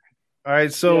 All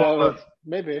right, so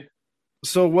maybe.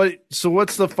 So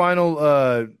what's the final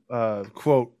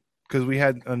quote because we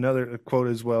had another quote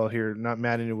as well here. Not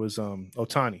Madden, it was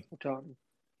Ohtani.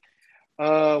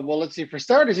 Well, let's see. For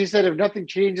starters, he said if nothing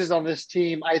changes on this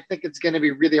team, I think it's going to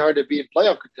be really hard to be in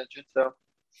playoff contention. So,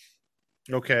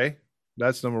 okay,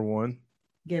 that's number one.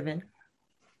 Given.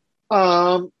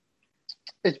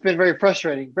 It's been very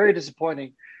frustrating, very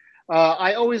disappointing.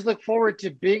 I always look forward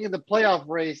to being in the playoff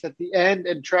race at the end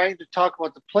and trying to talk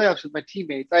about the playoffs with my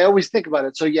teammates. I always think about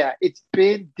it. So, yeah, it's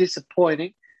been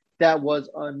disappointing. That was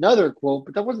another quote,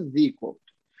 but that wasn't the quote.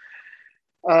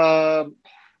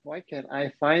 Why can't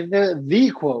I find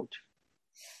the quote?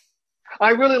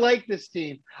 I really like this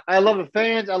team. I love the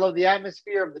fans. I love the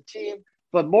atmosphere of the team.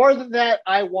 But more than that,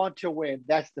 I want to win.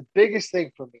 That's the biggest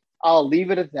thing for me. I'll leave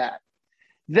it at that.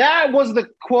 That was the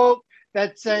quote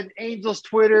that sent Angels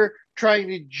Twitter trying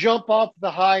to jump off the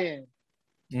high end.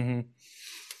 Mm-hmm.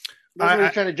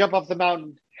 Literally trying to jump off the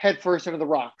mountain head first into the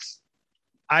rocks.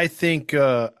 I think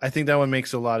that one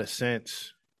makes a lot of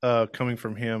sense coming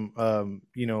from him.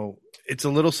 It's a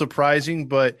little surprising,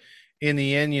 but in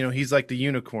the end, he's like the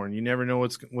unicorn. You never know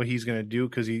what he's going to do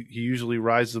because he usually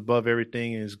rises above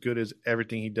everything and is good as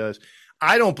everything he does.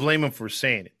 I don't blame him for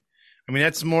saying it. I mean,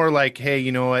 that's more like, hey,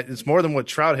 you know what? It's more than what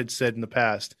Trout had said in the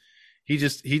past. He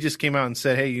just came out and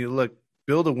said, hey, you look,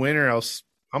 build a winner, else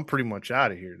I'm pretty much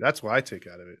out of here. That's what I take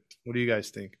out of it. What do you guys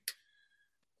think?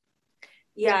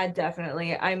 Yeah,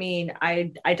 definitely. I mean,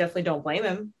 I definitely don't blame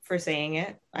him for saying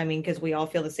it. I mean, because we all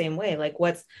feel the same way. Like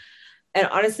and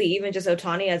honestly, even just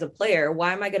Ohtani as a player,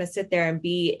 why am I going to sit there and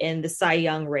be in the Cy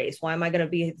Young race? Why am I going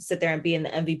to sit there and be in the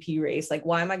MVP race? Like,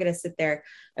 why am I going to sit there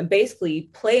and basically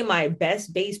play my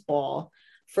best baseball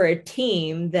for a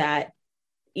team that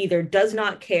either does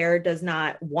not care, does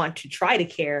not want to try to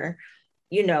care?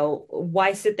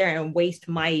 Why sit there and waste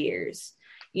my years?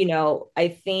 I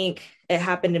think it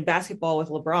happened in basketball with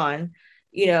LeBron.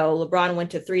 LeBron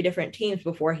went to 3 different teams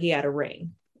before he had a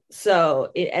ring.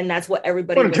 So, and that's what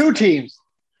everybody was. 2 teams.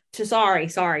 Sorry,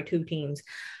 2 teams.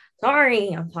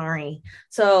 I'm sorry.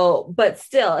 So, but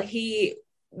still, he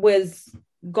was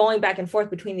going back and forth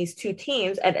between these 2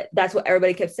 teams. And that's what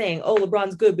everybody kept saying. Oh,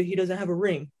 LeBron's good, but he doesn't have a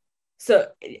ring. So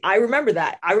I remember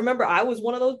that. I remember I was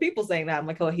one of those people saying that. I'm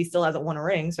like, oh, he still hasn't won a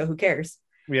ring. So who cares?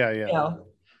 Yeah.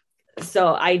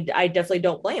 So I definitely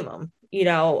don't blame him.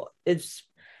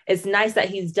 It's nice that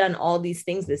he's done all these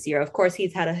things this year. Of course,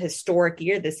 he's had a historic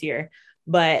year this year,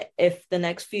 but if the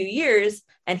next few years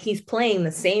and he's playing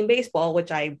the same baseball,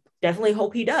 which I definitely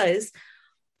hope he does,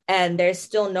 and there's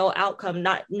still no outcome,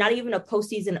 not even a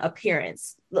postseason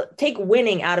appearance. Look, take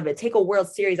winning out of it, take a World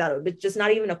Series out of it, but just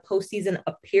not even a postseason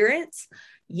appearance.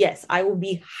 Yes, I will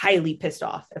be highly pissed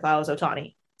off if I was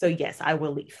Ohtani. So yes, I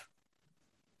will leave.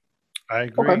 I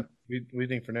agree. Okay. What do you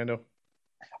think, Fernando?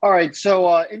 All right.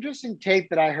 So interesting take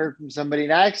that I heard from somebody,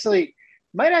 and I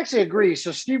might actually agree.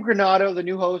 So Steve Granado, the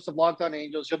new host of Locked On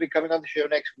Angels, he'll be coming on the show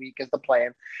next week as the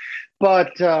plan.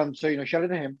 But shout out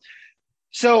to him.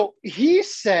 So he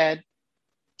said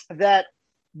that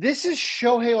this is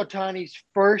Shohei Ohtani's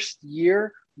first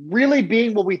year really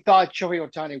being what we thought Shohei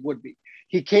Ohtani would be.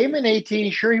 He came in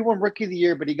 18. Sure, he won Rookie of the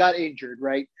Year, but he got injured,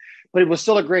 right? But he was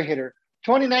still a great hitter.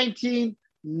 2019,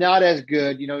 not as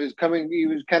good. He was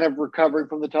kind of recovering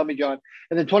from the Tommy John.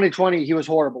 And then 2020, he was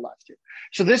horrible last year.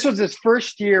 So this was his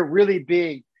first year really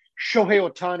being Shohei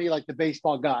Ohtani, like the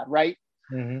baseball god, right?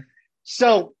 Mm-hmm.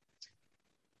 So,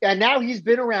 and now he's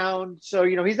been around. So,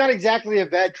 he's not exactly a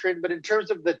veteran, but in terms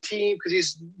of the team, because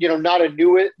he's, not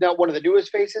one of the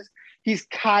newest faces, he's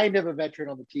kind of a veteran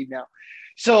on the team now.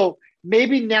 So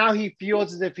maybe now he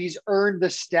feels as if he's earned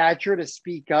the stature to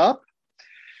speak up.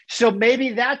 So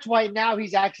maybe that's why now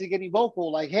he's actually getting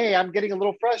vocal, like, hey, I'm getting a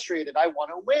little frustrated. I want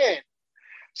to win.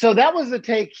 So that was the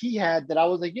take he had that I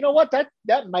was like, you know what,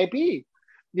 that might be.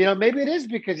 Maybe it is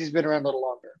because he's been around a little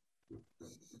longer.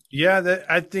 Yeah,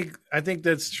 I think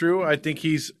that's true. I think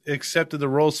he's accepted the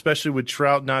role, especially with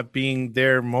Trout not being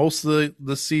there most of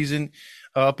the season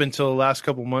up until the last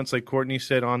couple months, like Courtney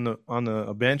said, on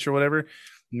the bench or whatever.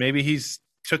 Maybe he's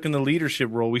taken the leadership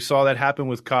role. We saw that happen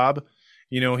with Cobb.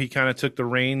 He kind of took the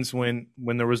reins when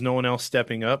there was no one else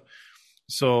stepping up.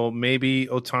 So maybe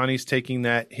Ohtani's taking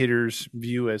that hitter's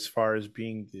view as far as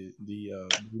being the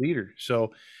leader.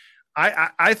 So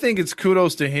I think it's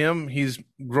kudos to him. He's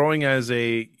growing as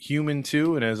a human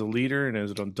too, and as a leader and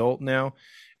as an adult now.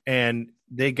 And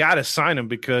they got to sign him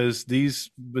because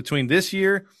between this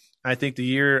year, with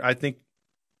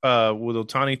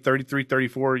Ohtani 33,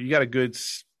 34, you got a good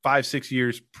 5-6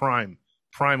 years prime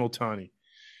Ohtani.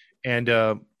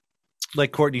 And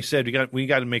like Courtney said, we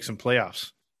got to make some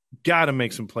playoffs. Got to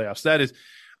make some playoffs. That is,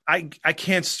 I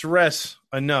can't stress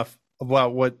enough.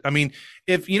 about what I mean.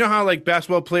 If you know how like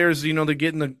basketball players, you know, they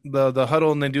get in the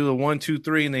huddle and they do the 1, 2,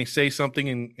 3 and they say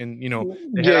something and you know,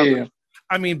 Yeah.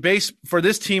 I mean, for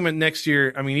this team next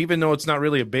year, I mean, even though it's not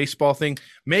really a baseball thing,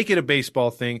 make it a baseball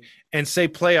thing and say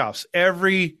playoffs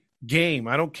every game.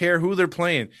 I don't care who they're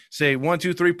playing. Say 1,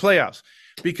 2, 3 playoffs,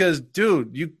 because dude,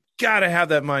 you got to have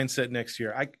that mindset next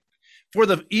year.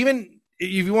 Even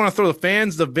if you want to throw the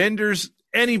fans, the vendors,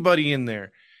 anybody in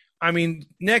there. I mean,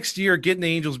 next year getting the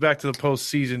Angels back to the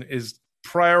postseason is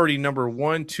priority number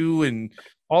 1, 2, and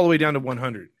all the way down to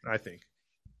 100. I think.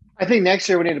 I think next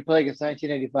year we need to play against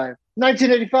 1985.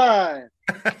 1985.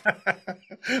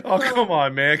 Oh, come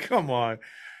on, man. Come on.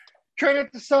 Try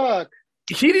not to suck.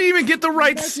 He didn't even get the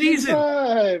right season.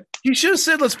 1985. He should have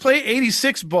said, let's play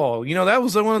 86 ball. You know, that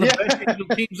was one of the best Angel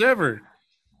teams ever.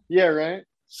 Yeah, right.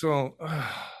 So,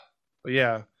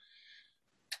 yeah.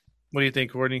 What do you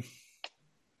think, Courtney?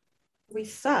 We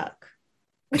suck.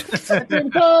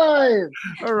 1985.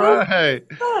 All right.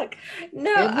 Suck.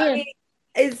 No, Amen.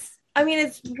 it's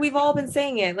we've all been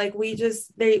saying it. Like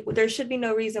there should be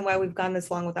no reason why we've gone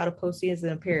this long without a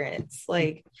postseason appearance.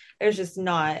 Like there's just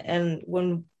not. And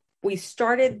when we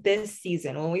started this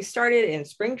season, when we started in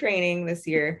spring training this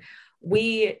year,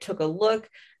 we took a look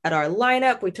at our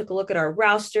lineup, we took a look at our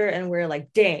roster, and we're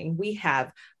like, dang, we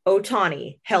have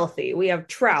Ohtani healthy, we have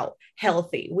Trout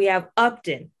healthy, we have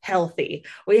Upton healthy,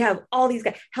 we have all these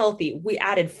guys healthy, we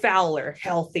added Fowler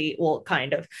healthy, well,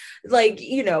 kind of like,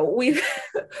 you know,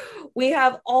 we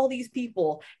have all these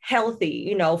people healthy,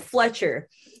 you know, Fletcher,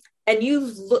 and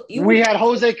we had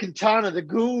Jose Quintana, the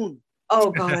goon. Oh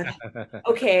God.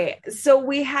 Okay. So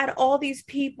we had all these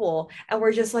people and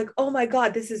we're just like, oh my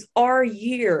God, this is our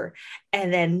year.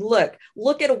 And then look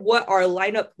at what our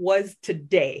lineup was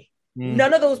today.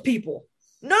 None of those people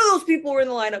were in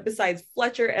the lineup besides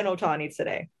Fletcher and Ohtani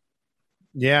today.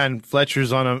 Yeah. And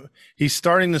Fletcher's he's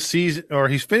starting the season, or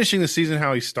he's finishing the season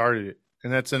how he started it.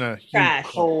 And that's in a huge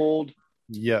cold.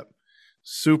 Yep.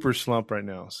 Super slump right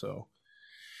now. So,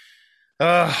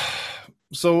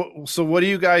 So what do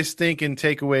you guys think in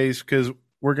takeaways? Because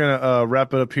we're gonna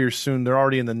wrap it up here soon. They're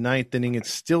already in the 9th inning.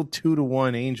 It's still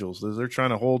 2-1 Angels. They're trying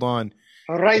to hold on.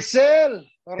 Raisel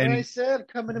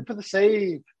coming in for the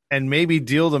save, and maybe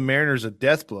deal the Mariners a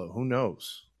death blow. Who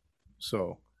knows?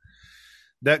 So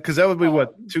that would be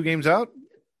what, 2 games out?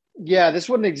 Yeah, this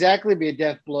wouldn't exactly be a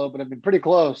death blow, but it'd be pretty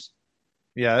close.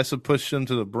 Yeah, this would push them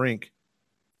to the brink.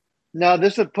 No,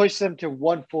 this would push them to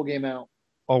 1 full game out.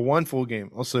 Oh, 1 full game.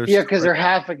 Oh, so because they're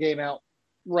half a game out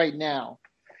right now.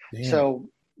 Damn. So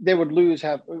they would lose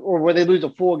half, or would they lose a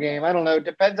full game? I don't know. It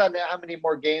depends on how many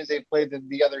more games they played than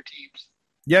the other teams.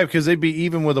 Yeah, because they'd be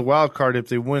even with a wild card if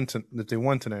they won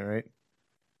tonight, right?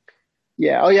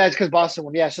 Yeah. Oh, yeah. It's because Boston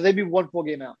won. Yeah. So they'd be 1 full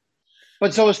game out.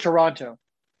 But so is Toronto.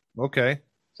 Okay.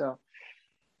 So.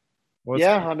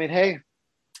 I mean, hey.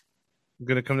 I'm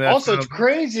gonna come down. Also, it's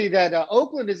crazy that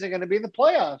Oakland isn't going to be in the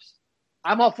playoffs.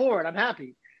 I'm all for it. I'm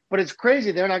happy. But it's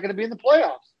crazy they're not going to be in the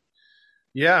playoffs.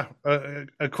 Yeah.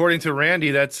 According to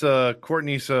Randy, that's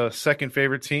Courtney's second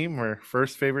favorite team or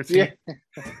first favorite team.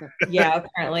 Yeah,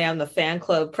 apparently I'm the fan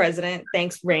club president.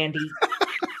 Thanks, Randy.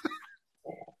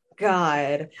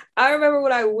 God. I remember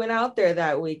when I went out there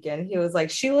that weekend, he was like,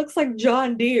 she looks like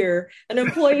John Deere, an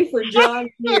employee for John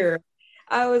Deere.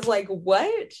 I was like,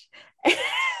 what?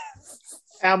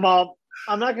 I'm not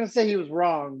going to say he was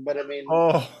wrong, but I mean.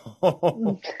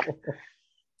 Oh.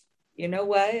 You know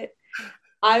what?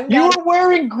 You were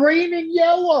wearing green and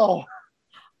yellow.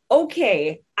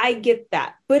 Okay, I get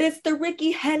that. But it's the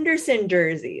Ricky Henderson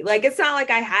jersey. Like, it's not like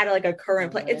I had like a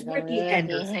current play. It's Ricky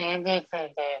Henderson.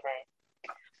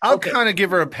 I'll kind of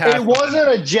give her a pass. It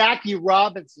wasn't a Jackie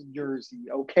Robinson jersey,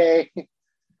 okay?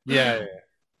 Yeah.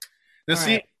 Now,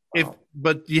 see,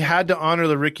 but you had to honor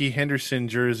the Ricky Henderson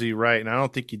jersey, right? And I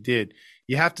don't think you did.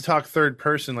 You have to talk third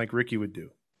person like Ricky would do.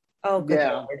 Oh, good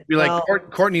Lord. Be like,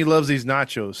 Courtney loves these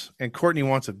nachos, and Courtney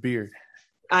wants a beer.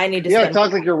 I need to.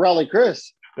 Talk like you're Raleigh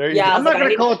Chris. There you go. I'm not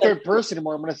going to call it third person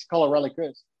anymore. I'm going to call it Raleigh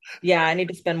Chris. Yeah, I need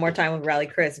to spend more time with Raleigh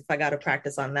Chris if I got to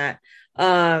practice on that.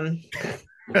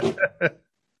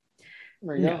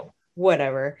 No,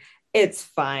 whatever. It's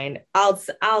fine.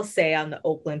 I'll say I'm the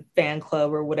Oakland fan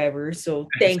club or whatever. So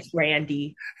thanks,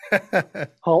 Randy.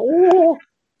 Oh,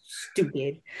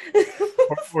 stupid.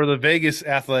 or the Vegas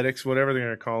Athletics, whatever they're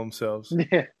going to call themselves.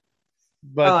 Yeah.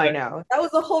 But I know. That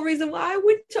was the whole reason why I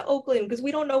went to Oakland, because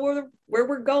we don't know where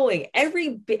we're going.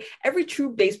 Every true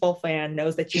baseball fan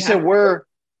knows that you said we're.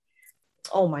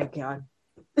 Oh my God.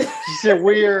 She said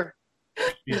we're.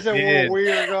 She said where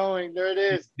we're going. There it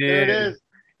is. There it is.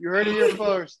 You heard it here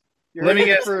first. Let me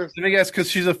guess, because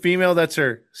she's a female. That's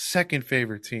her second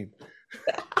favorite team.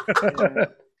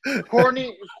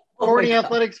 Corny Oh my God.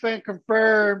 athletics fan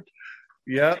confirmed.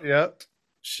 Yep.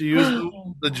 She used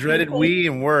the dreaded we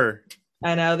and were.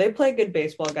 I know they play good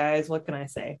baseball, guys. What can I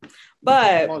say?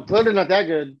 But Well, clearly not that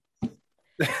good.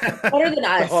 better than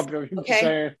us.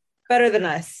 Okay, better than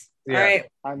us. Yeah. All right.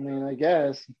 I mean, I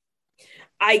guess.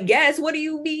 What do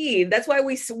you mean? That's why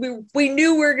we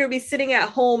knew we were going to be sitting at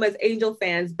home as Angel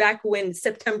fans back when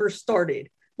September started.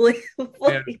 Like,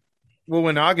 Yeah. Well,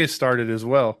 when August started as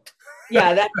well.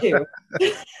 Yeah, that too.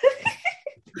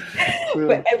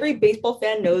 But every baseball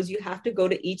fan knows you have to go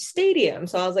to each stadium.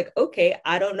 So I was like, okay,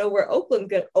 I don't know where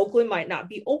Oakland might not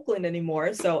be Oakland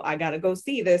anymore. So I got to go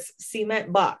see this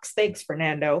cement box. Thanks,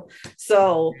 Fernando.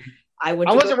 So I went.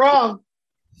 I wasn't wrong.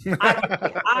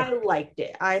 I liked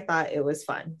it. I thought it was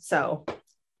fun. So,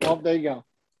 well, there you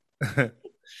go.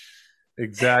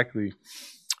 Exactly.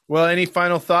 Well, any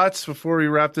final thoughts before we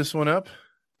wrap this one up?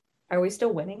 Are we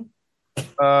still winning?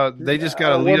 They just got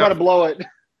to lead. We're about to blow it.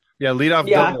 Yeah, lead off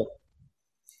double.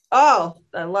 Oh,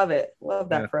 I love it. Love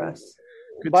that for us.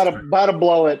 About to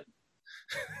blow it.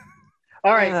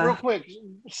 All right, real quick.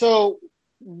 So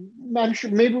I'm sure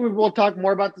maybe we will talk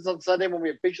more about this on Sunday when we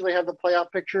officially have the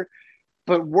playoff picture.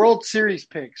 But World Series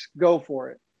picks, go for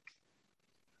it.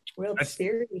 World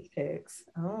Series picks.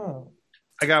 Oh.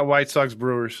 I got White Sox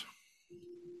Brewers.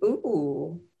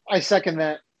 Ooh. I second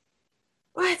that.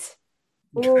 What?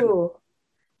 Ooh.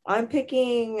 I'm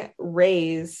picking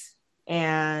Rays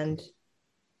and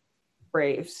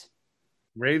Braves.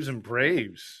 Raves and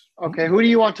Braves. Okay, who do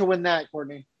you want to win that,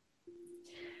 Courtney?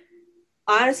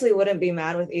 Honestly, wouldn't be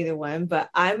mad with either one, but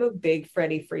I'm a big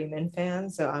Freddie Freeman fan,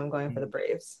 so I'm going for the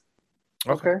Braves.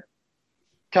 Okay.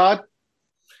 Todd?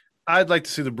 I'd like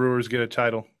to see the Brewers get a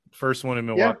title. First one in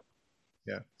Milwaukee.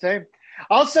 Yeah. Same.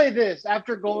 I'll say this.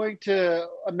 After going to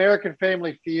American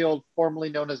Family Field, formerly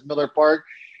known as Miller Park,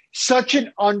 such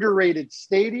an underrated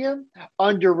stadium,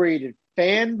 underrated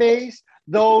fan base.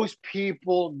 Those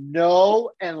people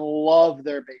know and love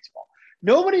their baseball.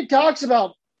 Nobody talks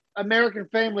about American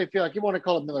Family Field, like you want to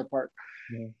call it Miller Park.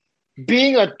 Yeah.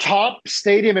 Being a top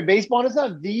stadium in baseball, and it's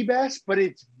not the best, but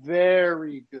it's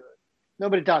very good.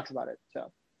 Nobody talks about it.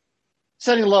 So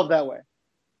sending love that way.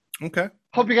 Okay.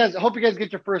 Hope you guys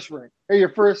get your first ring or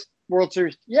your first World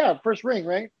Series. Yeah, first ring,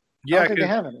 right? Yeah, I don't think they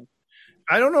have any.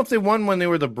 I don't know if they won when they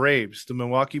were the Braves, the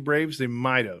Milwaukee Braves. They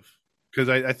might have, because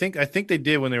I think they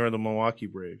did when they were the Milwaukee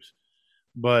Braves.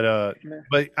 But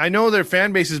I know their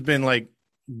fan base has been like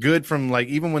good from like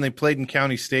even when they played in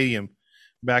County Stadium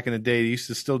back in the day. They used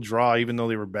to still draw even though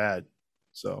they were bad.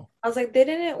 So I was like, they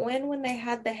didn't win when they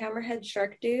had the Hammerhead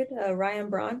Shark dude, Ryan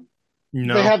Braun.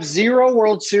 No, they have 0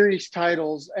 World Series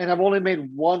titles, and I've only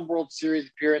made 1 World Series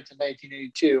appearance in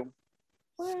 1982.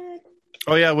 What?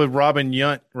 Oh yeah, with Robin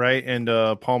Yount, right, and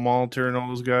Paul Molitor and all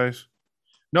those guys.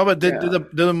 No, but did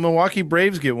the Milwaukee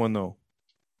Braves get one though?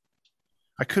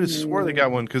 I could have swore they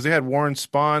got one because they had Warren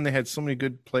Spahn. They had so many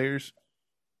good players.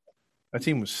 That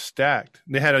team was stacked.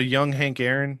 They had a young Hank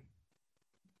Aaron.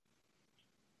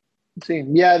 Let's see,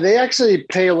 yeah, they actually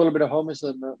pay a little bit of homage to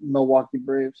the Milwaukee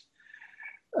Braves.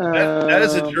 That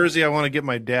is a jersey I want to get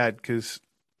my dad because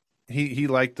he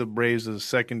liked the Braves as a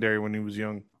secondary when he was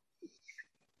young.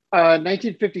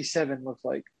 1957 looks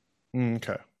like.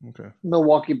 Okay.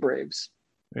 Milwaukee Braves.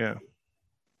 Yeah.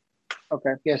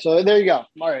 Okay. Yeah. So there you go.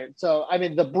 All right. So I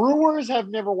mean, the Brewers have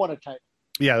never won a title.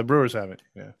 Yeah, the Brewers haven't.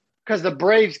 Yeah. Because the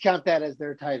Braves count that as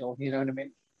their title. You know what I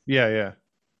mean? Yeah.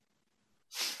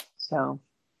 So. All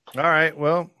right.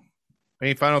 Well,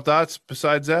 any final thoughts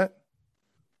besides that?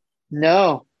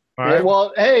 No. All right.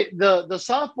 Well, hey, the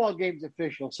softball game's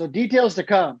official, so details to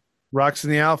come. Rocks in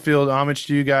the outfield. Homage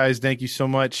to you guys. Thank you so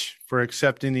much for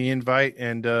accepting the invite,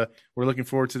 and we're looking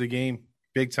forward to the game,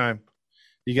 big time.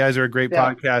 You guys are a great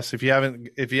podcast. If you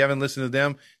haven't listened to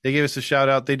them, they gave us a shout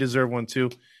out. They deserve one too.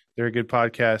 They're a good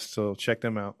podcast, so check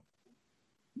them out.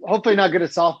 Hopefully, not good at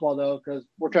softball though, because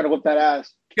we're trying to whip that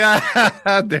ass.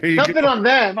 There you Nothing go. on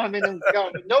them. I mean,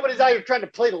 nobody's out here trying to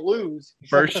play to lose.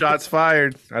 First shots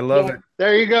fired. I love it.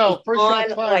 There you go. First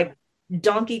shots fired. Like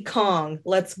Donkey Kong.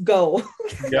 Let's go.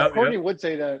 Yep, Courtney would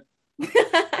say that.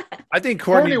 I think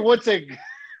Courtney would say.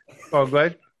 Oh, go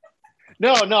ahead.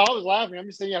 No, I was laughing. I'm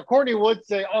just saying, yeah, Courtney would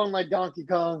say, "Oh, my Donkey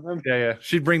Kong." Yeah.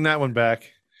 She'd bring that one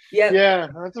back. Yeah,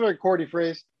 that's a very Courtney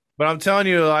phrase. But I'm telling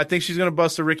you, I think she's going to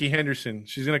bust a Ricky Henderson.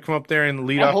 She's going to come up there and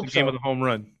lead off the game with a home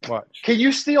run. Watch. Can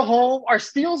you steal home? Are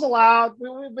steals allowed?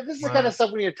 But this is the kind of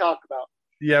stuff we need to talk about.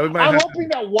 Yeah, we might. I'm hoping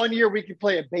that one year we can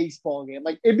play a baseball game.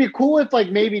 Like it'd be cool if,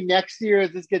 like, maybe next year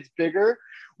as this gets bigger,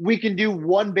 we can do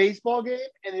one baseball game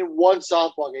and then one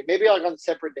softball game. Maybe like on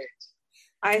separate days.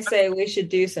 I say we should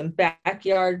do some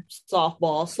backyard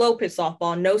softball, slow pitch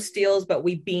softball, no steals, but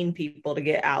we bean people to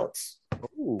get outs.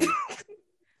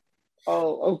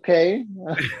 Oh, okay.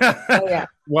 Oh yeah.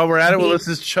 While we're at it, let's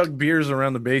just chug beers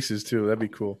around the bases too. That'd be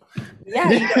cool. Yeah,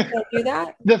 you guys can't do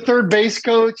that. The third base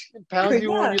coach pounds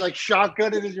you Yeah. on, you like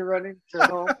shotgun it as you're running to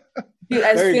home. Dude,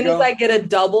 as There you soon as go. I get a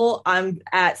double, I'm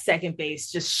at second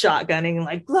base, just shotgunning,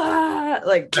 like, blah,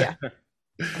 like, yeah.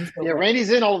 I'm so Yeah, ready.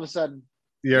 Randy's in all of a sudden.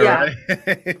 Yeah, Yeah.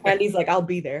 right. And he's like, I'll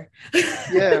be there.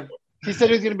 Yeah. He said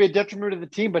he was going to be a detriment to the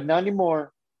team, but not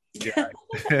anymore.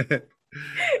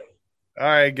 All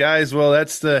right, guys. Well,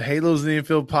 that's the Halos in the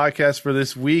Infield podcast for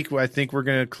this week. I think we're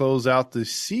going to close out the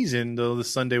season, though,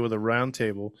 this Sunday with a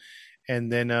roundtable.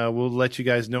 And then we'll let you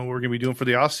guys know what we're going to be doing for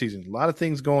the off season. A lot of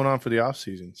things going on for the off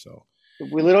season. So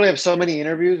We literally have so many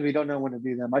interviews, we don't know when to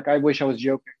do them. Like, I wish I was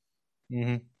joking.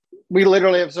 mm-hmm. We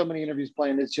literally have so many interviews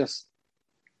planned. It's just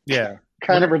Yeah.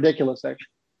 kind of ridiculous, actually.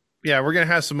 Yeah, we're going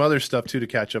to have some other stuff, too, to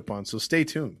catch up on. So stay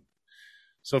tuned.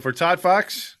 So for Todd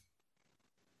Fox.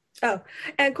 Oh,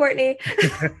 and Courtney.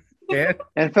 Yeah.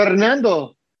 And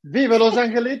Fernando, viva Los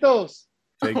Angelitos.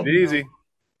 Take it easy.